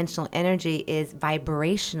 fifth dimensional energy is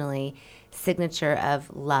vibrationally signature of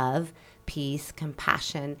love, peace,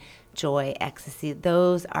 compassion, joy, ecstasy.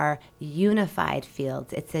 Those are unified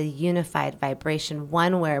fields. It's a unified vibration,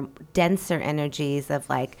 one where denser energies of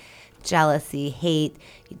like jealousy, hate,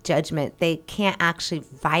 judgment, they can't actually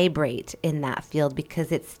vibrate in that field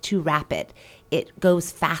because it's too rapid. It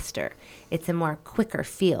goes faster. It's a more quicker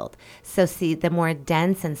field. So see, the more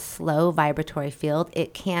dense and slow vibratory field,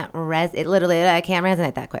 it can't it literally can't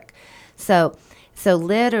resonate that quick. So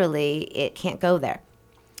literally it can't go there.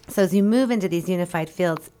 So as you move into these unified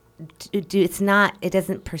fields, it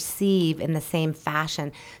doesn't perceive in the same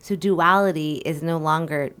fashion. So duality is no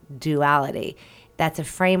longer duality. That's a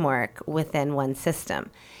framework within one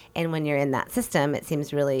system. And when you're in that system, it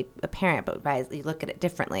seems really apparent, but you look at it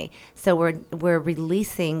differently. So we're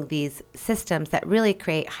releasing these systems that really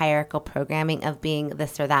create hierarchical programming of being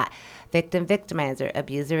this or that, victim, victimizer,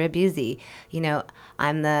 abuser, abusee. You know,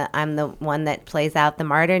 I'm the one that plays out the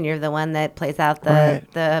martyr, and you're the one that plays out the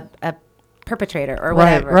perpetrator or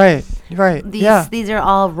whatever. Right. These are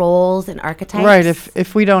all roles and archetypes. Right.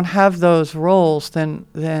 If we don't have those roles, then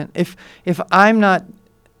if I'm not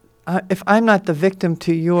the victim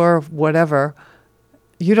to your whatever,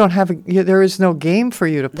 you don't have there is no game for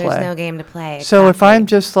you to play. There's no game to play. So if exactly. I'm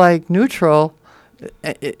just like neutral,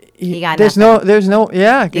 You got there's nothing.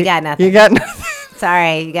 you got nothing. You got nothing.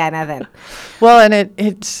 Sorry, you got nothing. Well,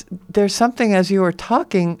 and there's something, as you were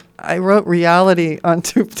talking, I wrote reality on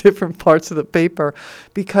two different parts of the paper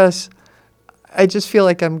because I just feel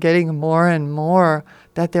like I'm getting more and more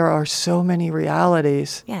that there are so many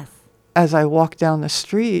realities Yes. as I walk down the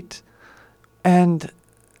street, and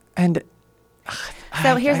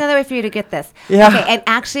So here's another way for you to get this. Yeah. Okay, and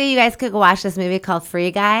actually, you guys could go watch this movie called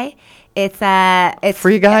Free Guy. It's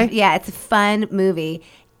Free Guy? Yeah, it's a fun movie,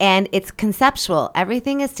 and it's conceptual.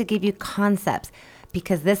 Everything is to give you concepts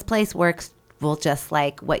because this place works well, just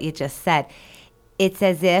like what you just said. It's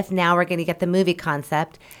as if now we're going to get the movie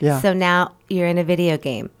concept. Yeah. So now you're in a video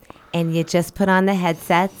game, and you just put on the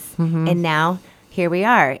headsets, and now here we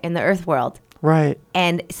are in the Earth world. right.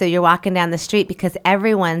 And so you're walking down the street because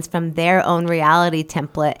everyone's from their own reality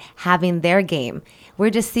template having their game. We're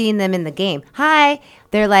just seeing them in the game. Hi.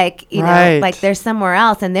 They're like, you know, Right. like they're somewhere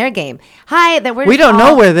else in their game. Hi. We don't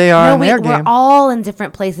know where they are in their We're game. all in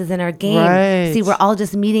different places in our game. Right. See, we're all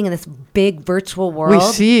just meeting in this big virtual world. We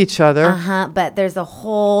see each other. But there's a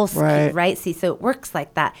whole Right. right. See, so it works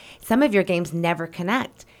like that. Some of your games never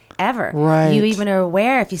connect ever. Right. You even are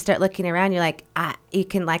aware if you start looking around. You're like, you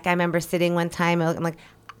can like. I remember sitting one time. I'm like,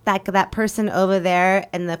 that person over there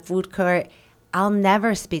in the food court. I'll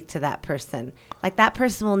never speak to that person. Like that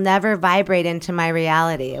person will never vibrate into my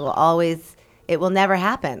reality. It will never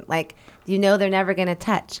happen. Like, you know, they're never going to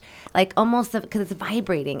touch. Like almost because it's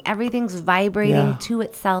vibrating. Everything's vibrating Yeah. to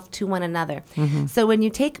itself, to one another. So when you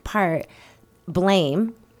take apart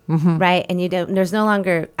blame, right, and there's no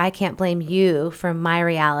longer, I can't blame you for my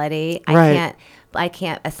reality. Right. I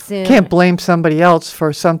can't assume. Can't blame somebody else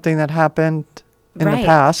for something that happened in Right. the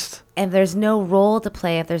past. And there's no role to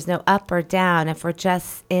play, if there's no up or down, if we're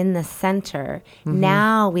just in the center,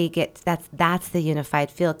 now we get, that's the unified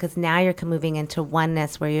field, because now you're moving into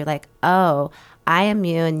oneness where you're like, oh, I am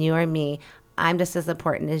you and you are me. I'm just as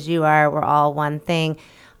important as you are. We're all one thing.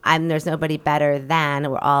 there's nobody better than.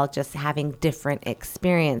 We're all just having different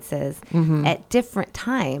experiences at different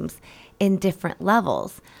times in different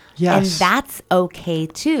levels. Yes. And that's okay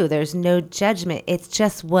too. There's no judgment. It's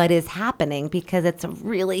just what is happening because it's a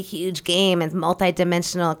really huge game. It's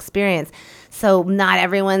multidimensional experience. So not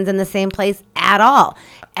everyone's in the same place at all.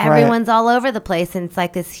 Everyone's all over the place. And it's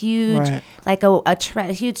like this huge, like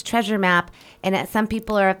a huge treasure map. And some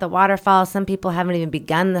people are at the waterfall. Some people haven't even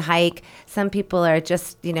begun the hike. Some people are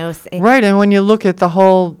just, Right. And when you look at the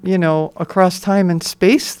whole, across time and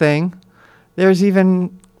space thing, there's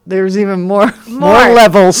even more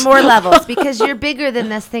levels. More levels because you're bigger than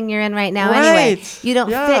this thing you're in right now anyway. Right. You don't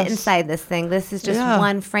Yes. fit inside this thing. This is just Yeah.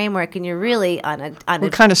 one framework and you're really on We're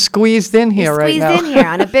kind of squeezed in here right now. squeezed in here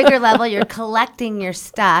on a bigger level. You're collecting your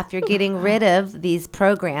stuff. You're getting rid of these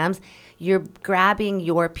programs. You're grabbing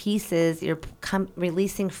your pieces. You're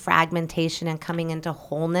releasing fragmentation and coming into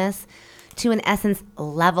wholeness to, in essence,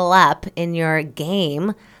 level up in your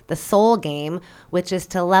game, the soul game, which is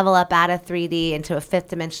to level up out of 3D into a fifth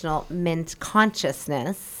dimensional mint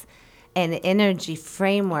consciousness and energy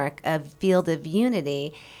framework of field of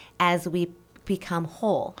unity as we become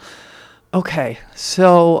whole. Okay,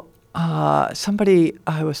 so somebody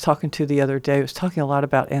I was talking to the other day was talking a lot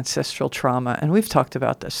about ancestral trauma, and we've talked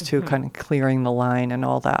about this too, kind of clearing the line and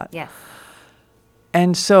all that. Yes.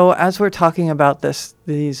 And so as we're talking about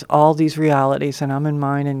all these realities, and I'm in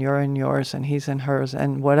mine and you're in yours and he's in hers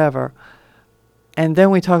and whatever, and then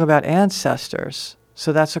we talk about ancestors,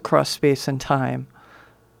 so that's across space and time.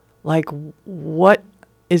 Like, what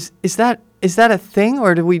is that a thing,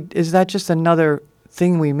 or is that just another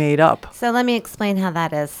thing we made up? So let me explain how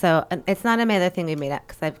that is. So it's not another thing we made up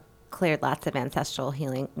because I've cleared lots of ancestral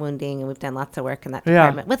healing, wounding, and we've done lots of work in that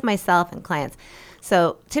department with myself and clients.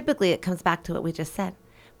 So typically it comes back to what we just said,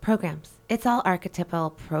 programs. It's all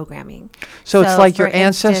archetypal programming. So it's like for your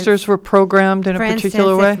ancestors were programmed in a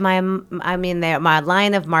particular way? They're my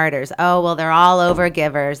line of martyrs. Oh, well, they're all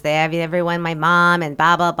overgivers. They have everyone, my mom and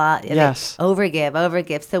blah, blah, blah. Yes.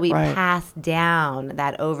 Overgive. So we Right. pass down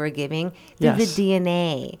that overgiving through the Yes.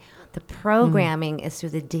 DNA. The programming is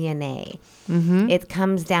through the DNA. It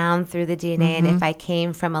comes down through the DNA. And if I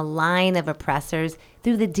came from a line of oppressors,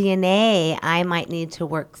 through the DNA, I might need to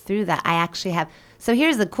work through that. I actually have. So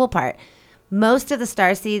here's the cool part. Most of the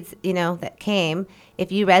starseeds, that came,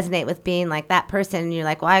 if you resonate with being like that person and you're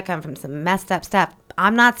like, well, I come from some messed up stuff,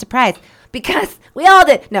 I'm not surprised because we all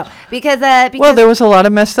did. No, because Well, there was a lot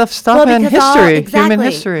of messed up stuff in history, human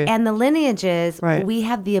history. And the lineages, Right. we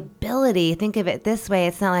have the ability, think of it this way.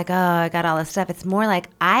 It's not like, oh, I got all this stuff. It's more like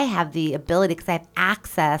I have the ability because I have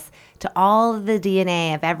access to all of the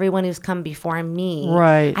DNA of everyone who's come before me.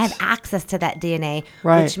 Right. I have access to that DNA,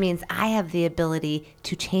 Right. which means I have the ability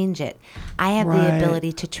to change it. I have the Right.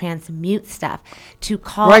 ability to transmute stuff, to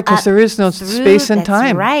call Right, 'cause up there is no through- space and that's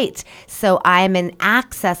time. Right. So I'm an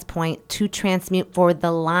access point to transmute for the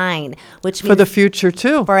line, which means For the future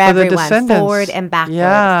too. for the everyone, descendants. forward and backward,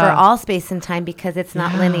 Yeah. for all space and time because it's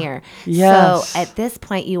not linear. Yes. So at this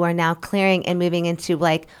point, you are now clearing and moving into,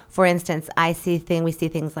 like, for instance, we see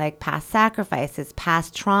things like past sacrifices,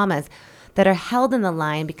 past traumas that are held in the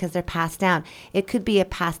line because they're passed down. It could be a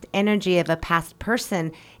past energy of a past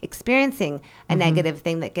person experiencing a negative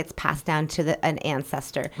thing that gets passed down to an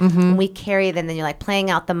ancestor. And we carry them, then you're like playing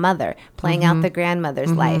out the mother, playing out the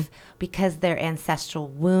grandmother's life because they're ancestral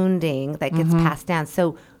wounding that gets passed down.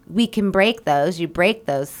 So we can break those. You break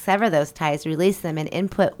those, sever those ties, release them, and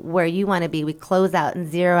input where you want to be. We close out and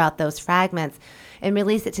zero out those fragments and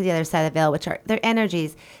release it to the other side of the veil, which are their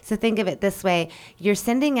energies. So think of it this way. You're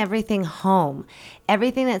sending everything home.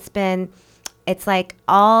 Everything that's been, it's like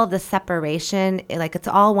all the separation, like it's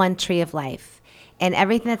all one tree of life. And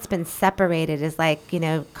everything that's been separated is like,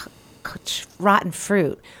 rotten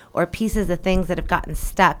fruit or pieces of things that have gotten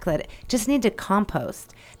stuck that just need to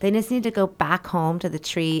compost. They just need to go back home to the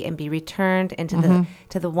tree and be returned into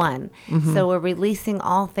the one. So we're releasing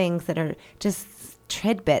all things that are just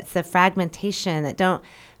tidbits of fragmentation that don't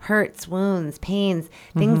hurts, wounds, pains,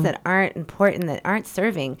 things that aren't important, that aren't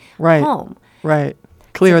serving Right. home. Right.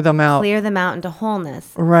 Clear them out. Clear them out into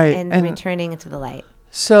wholeness. Right. And And- returning into the light.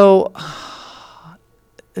 So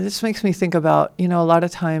this makes me think about, a lot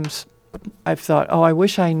of times I've thought, oh, I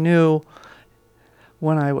wish I knew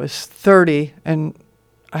when I was 30 and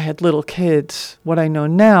I had little kids what I know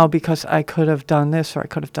now because I could have done this or I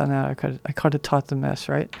could have done that. I could have taught them this,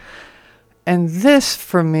 right? And this,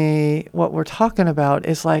 for me, what we're talking about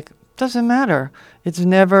is like, doesn't matter. It's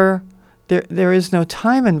never, there is no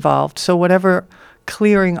time involved. So whatever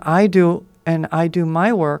clearing I do and I do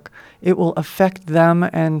my work, it will affect them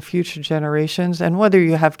and future generations. And whether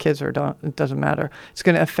you have kids or don't, it doesn't matter. It's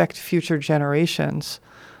going to affect future generations.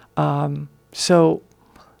 So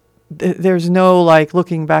there's no like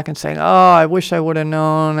looking back and saying, oh, I wish I would have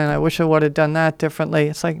known and I wish I would have done that differently.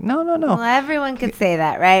 It's like, no. Well, everyone could say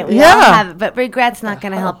that, right? We Yeah. all have, but regret's not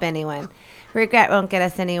going to help anyone. Regret won't get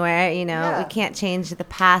us anywhere. You know, we can't change the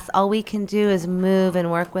past. All we can do is move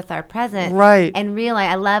and work with our present. Right. And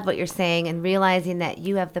realize, I love what you're saying, and realizing that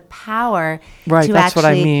you have the power Right, to that's what I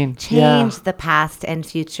actually mean. change Yeah. the past and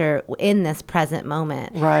future in this present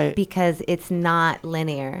moment. Right. Because it's not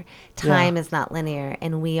linear. Time is not linear,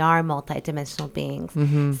 and we are multidimensional beings.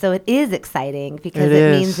 So it is exciting because It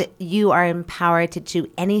is. means that you are empowered to do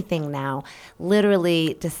anything now.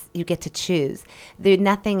 Literally, just you get to choose. There's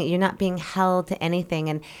nothing. You're not being held to anything,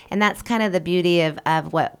 and that's kind of the beauty of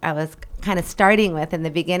what I was kind of starting with in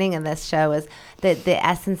the beginning of this show is the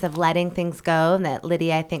essence of letting things go, and that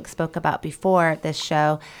Lydia, I think, spoke about before this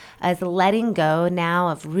show, as letting go now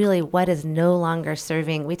of really what is no longer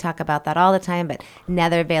serving. We talk about that all the time, but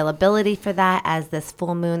another availability for that as this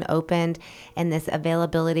full moon opened, and this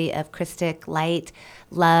availability of Christic light,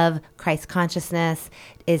 love, Christ consciousness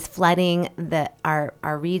is flooding our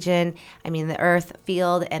region. I mean, the earth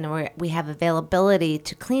field, and we have availability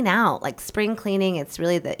to clean out, like spring cleaning. It's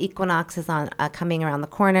really the equinox is on coming around the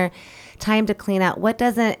corner. Time to clean out what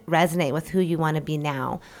doesn't resonate with who you want to be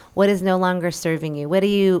now. What is no longer serving you?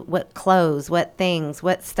 What clothes, what things,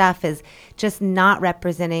 what stuff is just not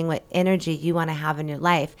representing what energy you want to have in your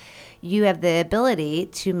life. You have the ability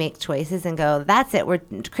to make choices and go, that's it. We're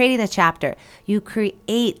creating a chapter. You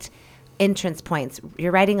create entrance points.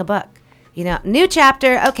 You're writing a book. You know, new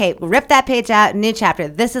chapter. Okay, rip that page out. New chapter.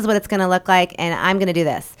 This is what it's going to look like, and I'm going to do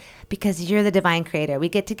this. Because you're the divine creator. We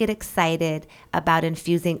get excited about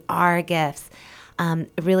infusing our gifts,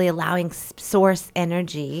 really allowing source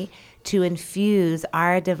energy to infuse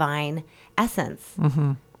our divine essence.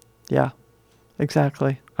 Mm-hmm. Yeah,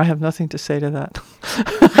 exactly. I have nothing to say to that.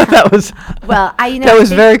 That was well. That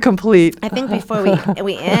was very complete. I think before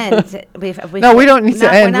we end, No, we don't need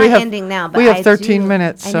to end. We're not ending now. But we have I 13 do-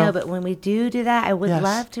 minutes. I So. know, but when we do that, I would Yes.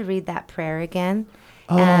 love to read that prayer again.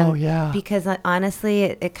 Oh, yeah. Because honestly,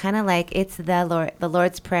 it kind of like it's the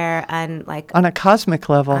Lord's Prayer on like On a cosmic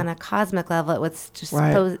level. on a cosmic level. It was just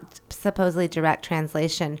Right. supposedly direct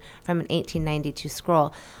translation from an 1892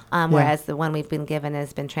 scroll, whereas the one we've been given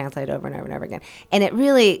has been translated over and over and over again. And it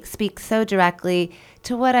really speaks so directly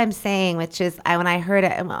to what I'm saying, which is when I heard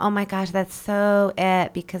it, I'm, oh my gosh, that's so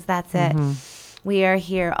it, because that's it. We are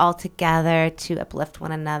here all together to uplift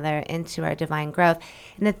one another into our divine growth.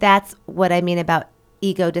 And that's what I mean about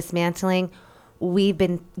ego dismantling. We've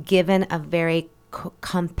been given a very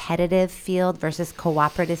competitive field versus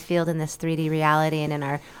cooperative field in this 3D reality and in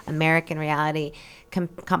our American reality,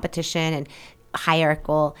 competition and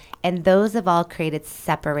hierarchical, and those have all created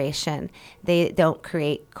separation. They don't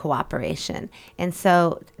create cooperation. And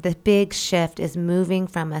so the big shift is moving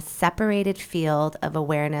from a separated field of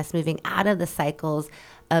awareness, moving out of the cycles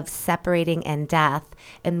of separating and death,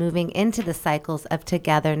 and moving into the cycles of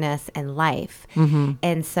togetherness and life.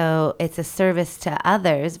 And so it's a service to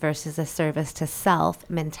others versus a service to self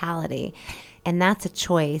mentality. And that's a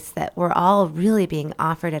choice that we're all really being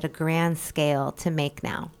offered at a grand scale to make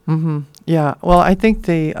now. Yeah. Well, I think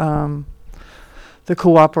the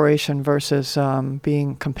cooperation versus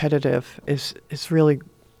being competitive is really,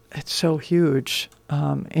 it's so huge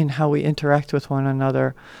in how we interact with one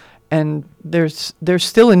another. And there's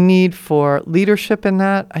still a need for leadership in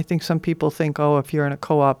that. I think some people think, oh, if you're in a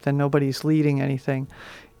co-op, then nobody's leading anything.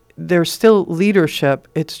 There's still leadership.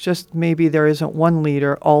 It's just maybe there isn't one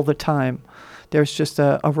leader all the time. There's just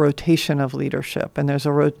a rotation of leadership, and there's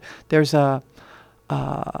a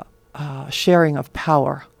sharing of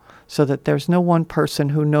power, so that there's no one person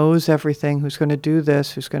who knows everything, who's going to do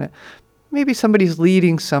this, who's going to. Maybe somebody's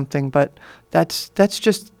leading something, but that's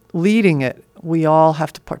just leading it. We all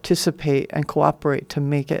have to participate and cooperate to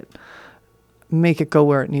make it go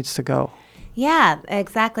where it needs to go. Yeah,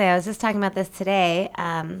 exactly. I was just talking about this today,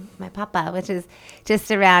 my papa, which is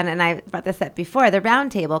just around, and I brought this up before, the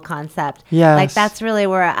round table concept. Yes. Like that's really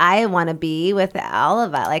where I want to be with all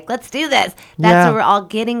of us. Like, let's do this. That's where we're all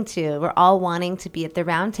getting to. We're all wanting to be at the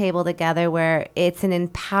round table together, where it's an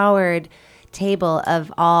empowered table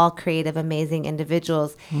of all creative, amazing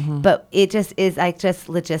individuals. But it just is like, just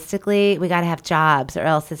logistically, we got to have jobs, or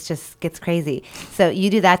else it just gets crazy. So you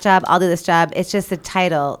do that job, I'll do this job. It's just a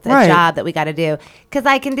title, a job that we got to do, because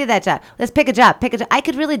I can do that job. Let's pick a job. I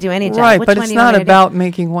could really do any job. Right, Which but one it's do you want not me to do? about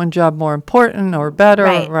making one job more important or better.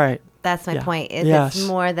 Right. That's my Yeah. point. Yes. It's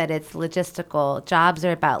more that it's logistical. Jobs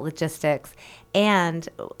are about logistics. And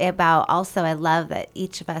about also, I love that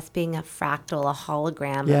each of us being a fractal, a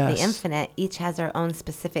hologram of the Yes. infinite, each has our own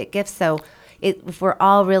specific gifts. So if we're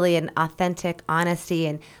all really in authentic honesty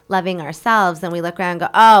and loving ourselves, then we look around and go,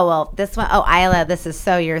 oh, well, this one, oh, Isla, this is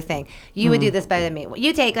so your thing. You would do this better than me. Well,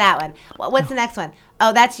 you take that one. What's the next one?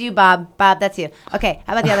 Oh, that's you, Bob. Bob, that's you. Okay,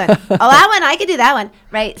 how about the other one? Oh, that one, I could do that one.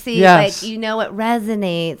 Right? See, Yes. like, you know, it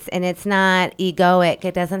resonates and it's not egoic.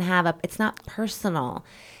 It doesn't have it's not personal.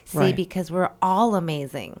 See, Right. because we're all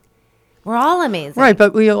amazing. We're all amazing. Right,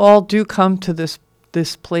 but we all do come to this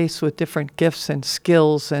place with different gifts and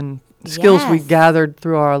skills we Yes. gathered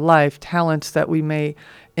through our life, talents that we may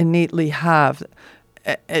innately have.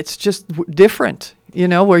 It's just different,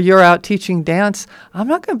 where you're out teaching dance. I'm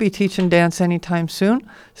not going to be teaching dance anytime soon.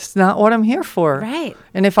 It's not what I'm here for. Right.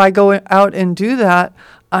 And if I go out and do that,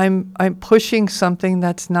 I'm pushing something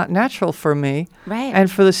that's not natural for me. Right. And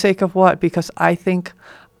for the sake of what? Because I think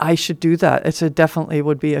I should do that. Definitely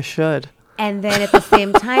would be a should. And then at the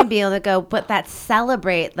same time, be able to go, but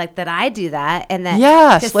celebrate like that I do that, and that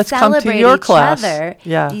Yes, let's come to celebrate your each class. Other,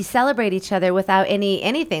 Yeah. you celebrate each other without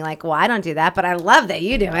anything like, well, I don't do that, but I love that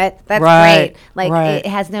you do it. That's Right, great. Like right. it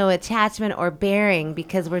has no attachment or bearing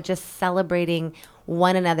because we're just celebrating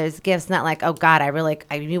one another's gifts. Not like, oh God,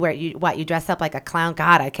 you dress up like a clown.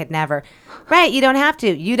 God, I could never. Right? You don't have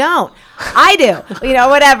to. You don't. I do.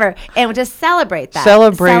 Whatever. And we'll just celebrate that.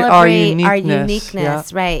 Celebrate our our uniqueness,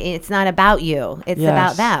 uniqueness. Right? It's not about you. It's Yes.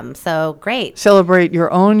 about them. So great. Celebrate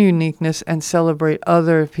your own uniqueness and celebrate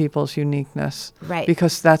other people's uniqueness. Right.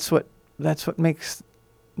 Because that's what makes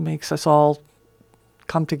us all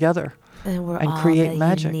come together. And we're and all create the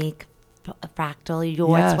magic. unique fractal.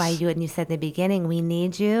 That's why Yes. you said in the beginning, we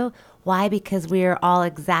need you. Why? Because we are all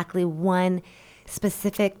exactly one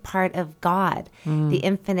specific part of God, the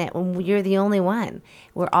infinite. You're the only one.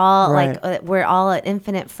 We're all Right. we're all an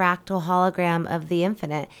infinite fractal hologram of the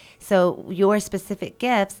infinite. So your specific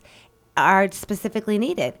gifts are specifically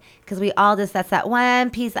needed because we all that's that one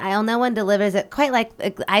piece. No one delivers it quite like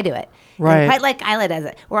I do it. Right. And quite like Isla does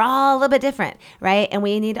it. We're all a little bit different, right? And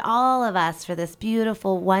we need all of us for this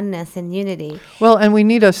beautiful oneness and unity. Well, and we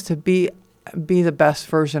need us to be the best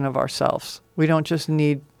version of ourselves. We don't just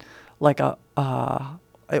need like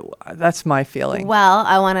that's my feeling. Well,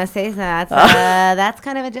 I want to say that's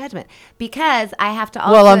kind of a judgment because I have to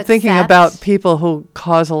also Well, I'm thinking accept- about people who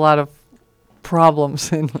cause a lot of problems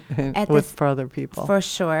for other people. For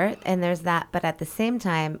sure. And there's that. But at the same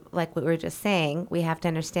time, like what we were just saying, we have to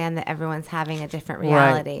understand that everyone's having a different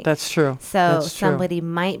reality. Right. That's true. So That's true. somebody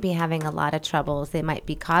might be having a lot of troubles. They might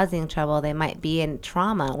be causing trouble. They might be in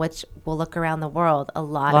trauma, which we'll look around the world. A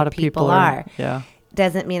lot of people are. Yeah.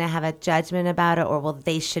 Doesn't mean I have a judgment about it or, well,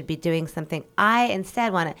 they should be doing something. I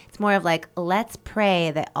instead want to, it's more of like, let's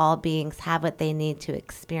pray that all beings have what they need to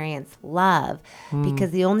experience love.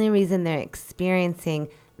 Because the only reason they're experiencing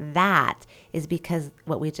that is because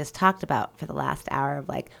what we just talked about for the last hour of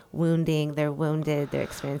like wounding, they're wounded, they're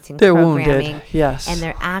experiencing They're programming. wounded, yes. And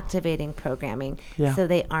they're activating programming. Yeah. So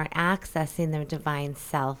they aren't accessing their divine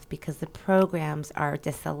self because the programs are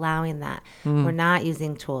disallowing that. We're not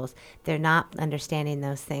using tools. They're not understanding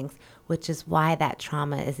those things, which is why that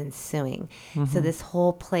trauma is ensuing. So this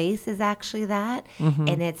whole place is actually that.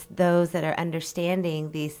 And it's those that are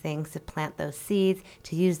understanding these things to plant those seeds,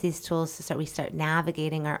 to use these tools to start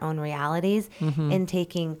navigating our own realities and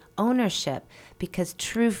taking ownership, because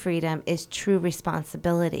true freedom is true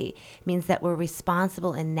responsibility. It means that we're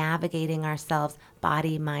responsible in navigating ourselves,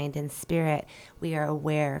 body, mind, and spirit. We are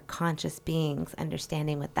aware, conscious beings,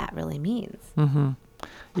 understanding what that really means.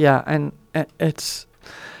 Yeah, and it's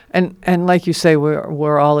and like you say,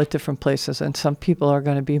 we're all at different places, and some people are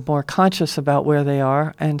going to be more conscious about where they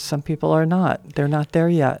are, and some people are not. They're not there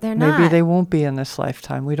yet. They're Maybe not. they won't be in this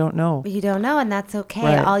lifetime. We don't know. You don't know, and that's okay.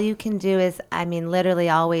 Right. All you can do is, literally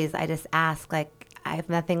always, I just ask, like, I have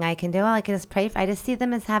nothing I can do. All I can just pray for. I just see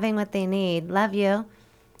them as having what they need. Love you.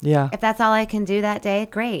 Yeah. If that's all I can do that day,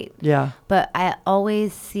 great. Yeah. But I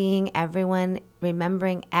always seeing everyone,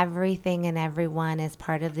 remembering everything and everyone as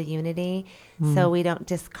part of the unity, so we don't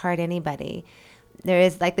discard anybody. There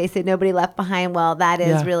is, like they said, nobody left behind. Well, that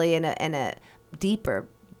is Yeah. really in a deeper,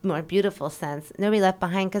 more beautiful sense. Nobody left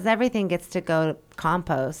behind because everything gets to go to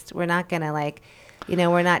compost. We're not gonna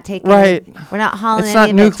we're not taking, Right. we're not hauling. It's any not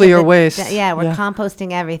of it to nuclear the- waste. Yeah, we're Yeah.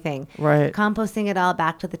 composting everything. Right. Composting it all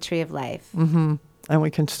back to the tree of life. And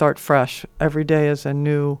we can start fresh. Every day is a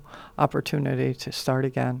new opportunity to start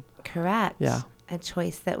again. Correct. Yeah. A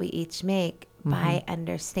choice that we each make by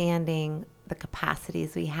understanding the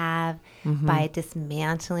capacities we have by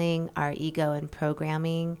dismantling our ego and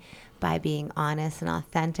programming, by being honest and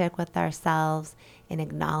authentic with ourselves and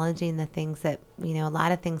acknowledging the things that, a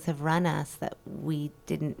lot of things have run us that we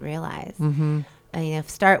didn't realize.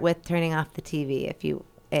 Start with turning off the TV if you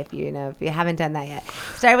haven't done that yet.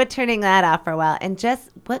 Start with turning that off for a while and just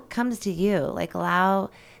what comes to you. Like go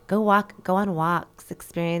on walks,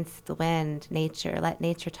 experience the wind, nature, let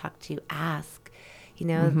nature talk to you, ask.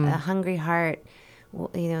 A hungry heart,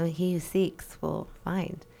 he who seeks will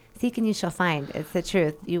find. Seek and you shall find. It's the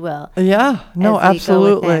truth. You will. Yeah. No, as we go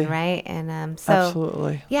absolutely. within, right? And so.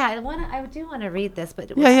 Absolutely. Yeah, I do want to read this,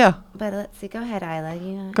 but. Yeah. But let's see. Go ahead,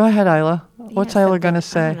 Isla. Go ahead, Isla. What's Isla going to I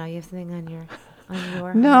say? don't know. You have something on your.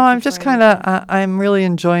 No, I'm just kind of. I'm really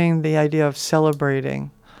enjoying the idea of celebrating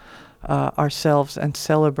ourselves and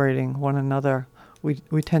celebrating one another.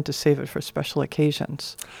 We tend to save it for special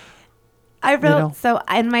occasions. I wrote, so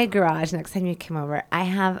in my garage, next time you come over, I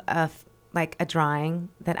have a drawing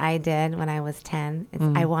that I did when I was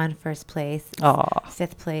 10. I won first place.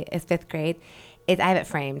 It's fifth grade. I have it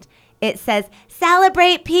framed. It says,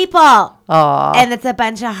 celebrate people. Aww. And it's a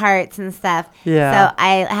bunch of hearts and stuff. Yeah. So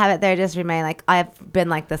I have it there just remind, I've been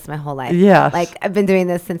like this my whole life. Yes. I've been doing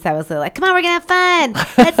this since I was little. Come on, we're going to have fun.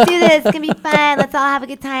 Let's do this. It's going to be fun. Let's all have a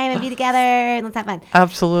good time and be together and let's have fun.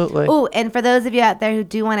 Absolutely. Oh, and for those of you out there who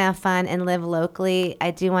do want to have fun and live locally, I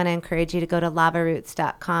do want to encourage you to go to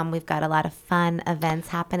lavaroots.com. We've got a lot of fun events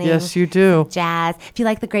happening. Yes, you do. Jazz. If you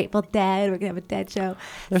like the Grateful Dead, we're going to have a dead show.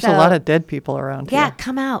 There's a lot of dead people around here. Yeah,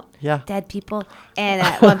 come out. Yeah. Dead people. And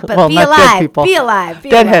but well, be not alive. dead people. Be alive.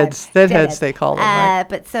 Deadheads. Deadheads, they call them. Right?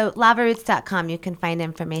 But so lavaroots.com, you can find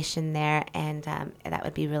information there, and that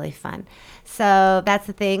would be really fun. So that's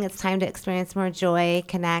the thing. It's time to experience more joy,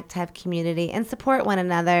 connect, have community, and support one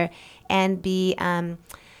another, and be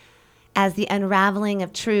as the unraveling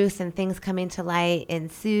of truth and things coming to light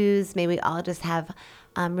ensues. May we all just have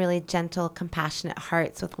really gentle, compassionate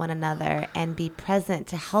hearts with one another and be present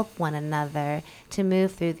to help one another to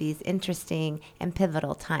move through these interesting and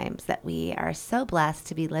pivotal times that we are so blessed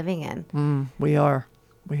to be living in. We are.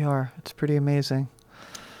 It's pretty amazing.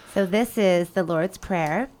 So this is the Lord's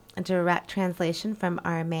Prayer, a direct translation from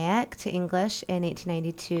Aramaic to English in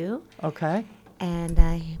 1892. Okay. And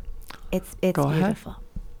it's Go beautiful. ahead.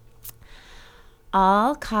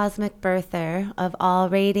 All cosmic birther of all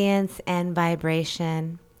radiance and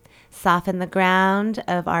vibration, soften the ground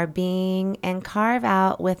of our being and carve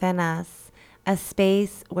out within us a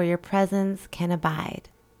space where your presence can abide.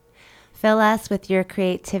 Fill us with your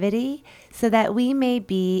creativity so that we may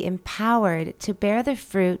be empowered to bear the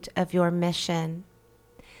fruit of your mission.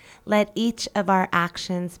 Let each of our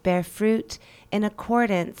actions bear fruit in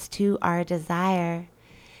accordance to our desire.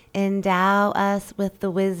 Endow us with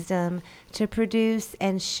the wisdom to produce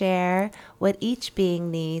and share what each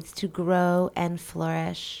being needs to grow and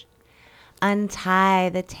flourish. Untie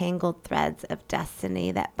the tangled threads of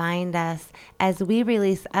destiny that bind us as we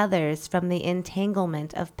release others from the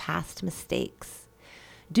entanglement of past mistakes.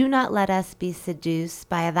 Do not let us be seduced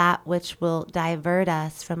by that which will divert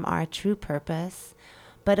us from our true purpose,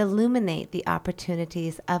 but illuminate the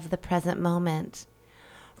opportunities of the present moment.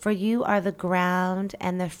 For you are the ground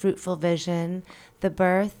and the fruitful vision, the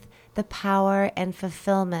birth, the power, and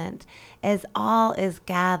fulfillment, as all is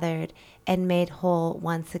gathered and made whole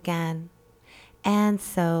once again. And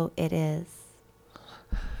so it is.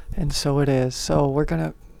 And so it is. So we're going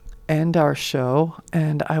to end our show,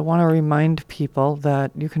 and I want to remind people that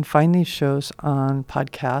you can find these shows on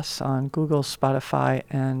podcasts on Google, Spotify,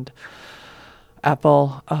 and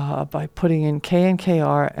Apple by putting in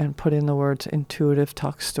KNKR and put in the words Intuitive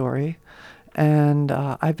Talk Story. And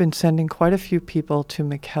I've been sending quite a few people to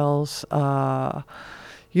Mikkel's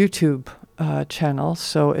YouTube channel.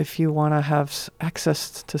 So if you want to have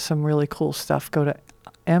access to some really cool stuff, go to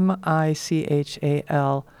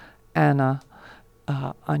Michal Anna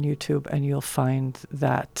on YouTube, and you'll find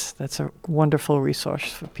that. That's a wonderful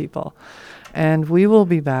resource for people. And we will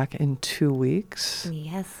be back in 2 weeks.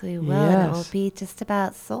 Yes, we will. And it will be just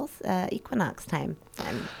about equinox time.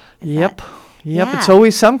 Yep. Yeah. It's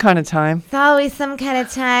always some kind of time. It's always some kind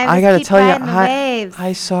of time. I got to tell you, waves.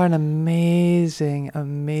 I saw an amazing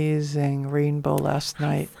rainbow last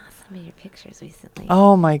night. I saw some of your pictures recently.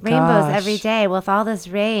 Oh my gosh. Rainbows every day. With all this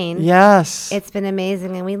rain. Yes. It's been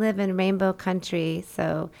amazing. And we live in rainbow country.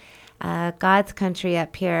 So God's country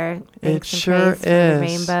up here. It sure is. The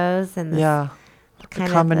rainbows and the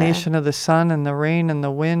combination of the sun and the rain and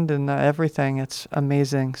the wind and everything. It's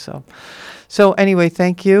amazing. So anyway,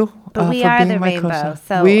 thank you. But we for are being the my rainbow. co-star.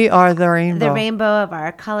 So We are the rainbow. the rainbow of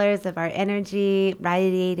our colors, of our energy,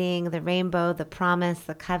 radiating the rainbow, the promise,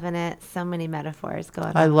 the covenant. So many metaphors going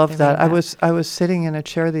on. I with love the that. rainbow. I was sitting in a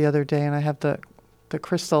chair the other day, and I have the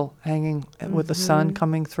crystal hanging with the sun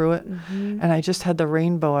coming through it, and I just had the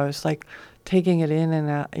rainbow. I was like taking it in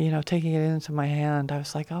and taking it into my hand. I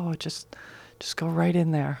was like, oh, just go right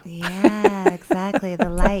in there. Yeah, exactly. The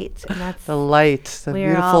light, and that's The light, the we're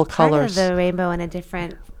beautiful all part colors. of the rainbow in a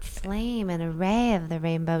different flame and array of the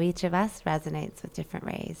rainbow. Each of us resonates with different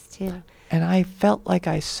rays too. And I felt like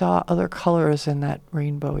I saw other colors in that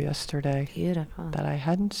rainbow yesterday Beautiful. that I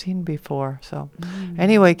hadn't seen before. So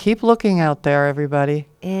anyway, keep looking out there, everybody.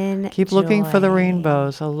 Keep looking for the Enjoy.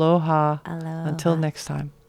 rainbows. Aloha. Aloha. Until next time.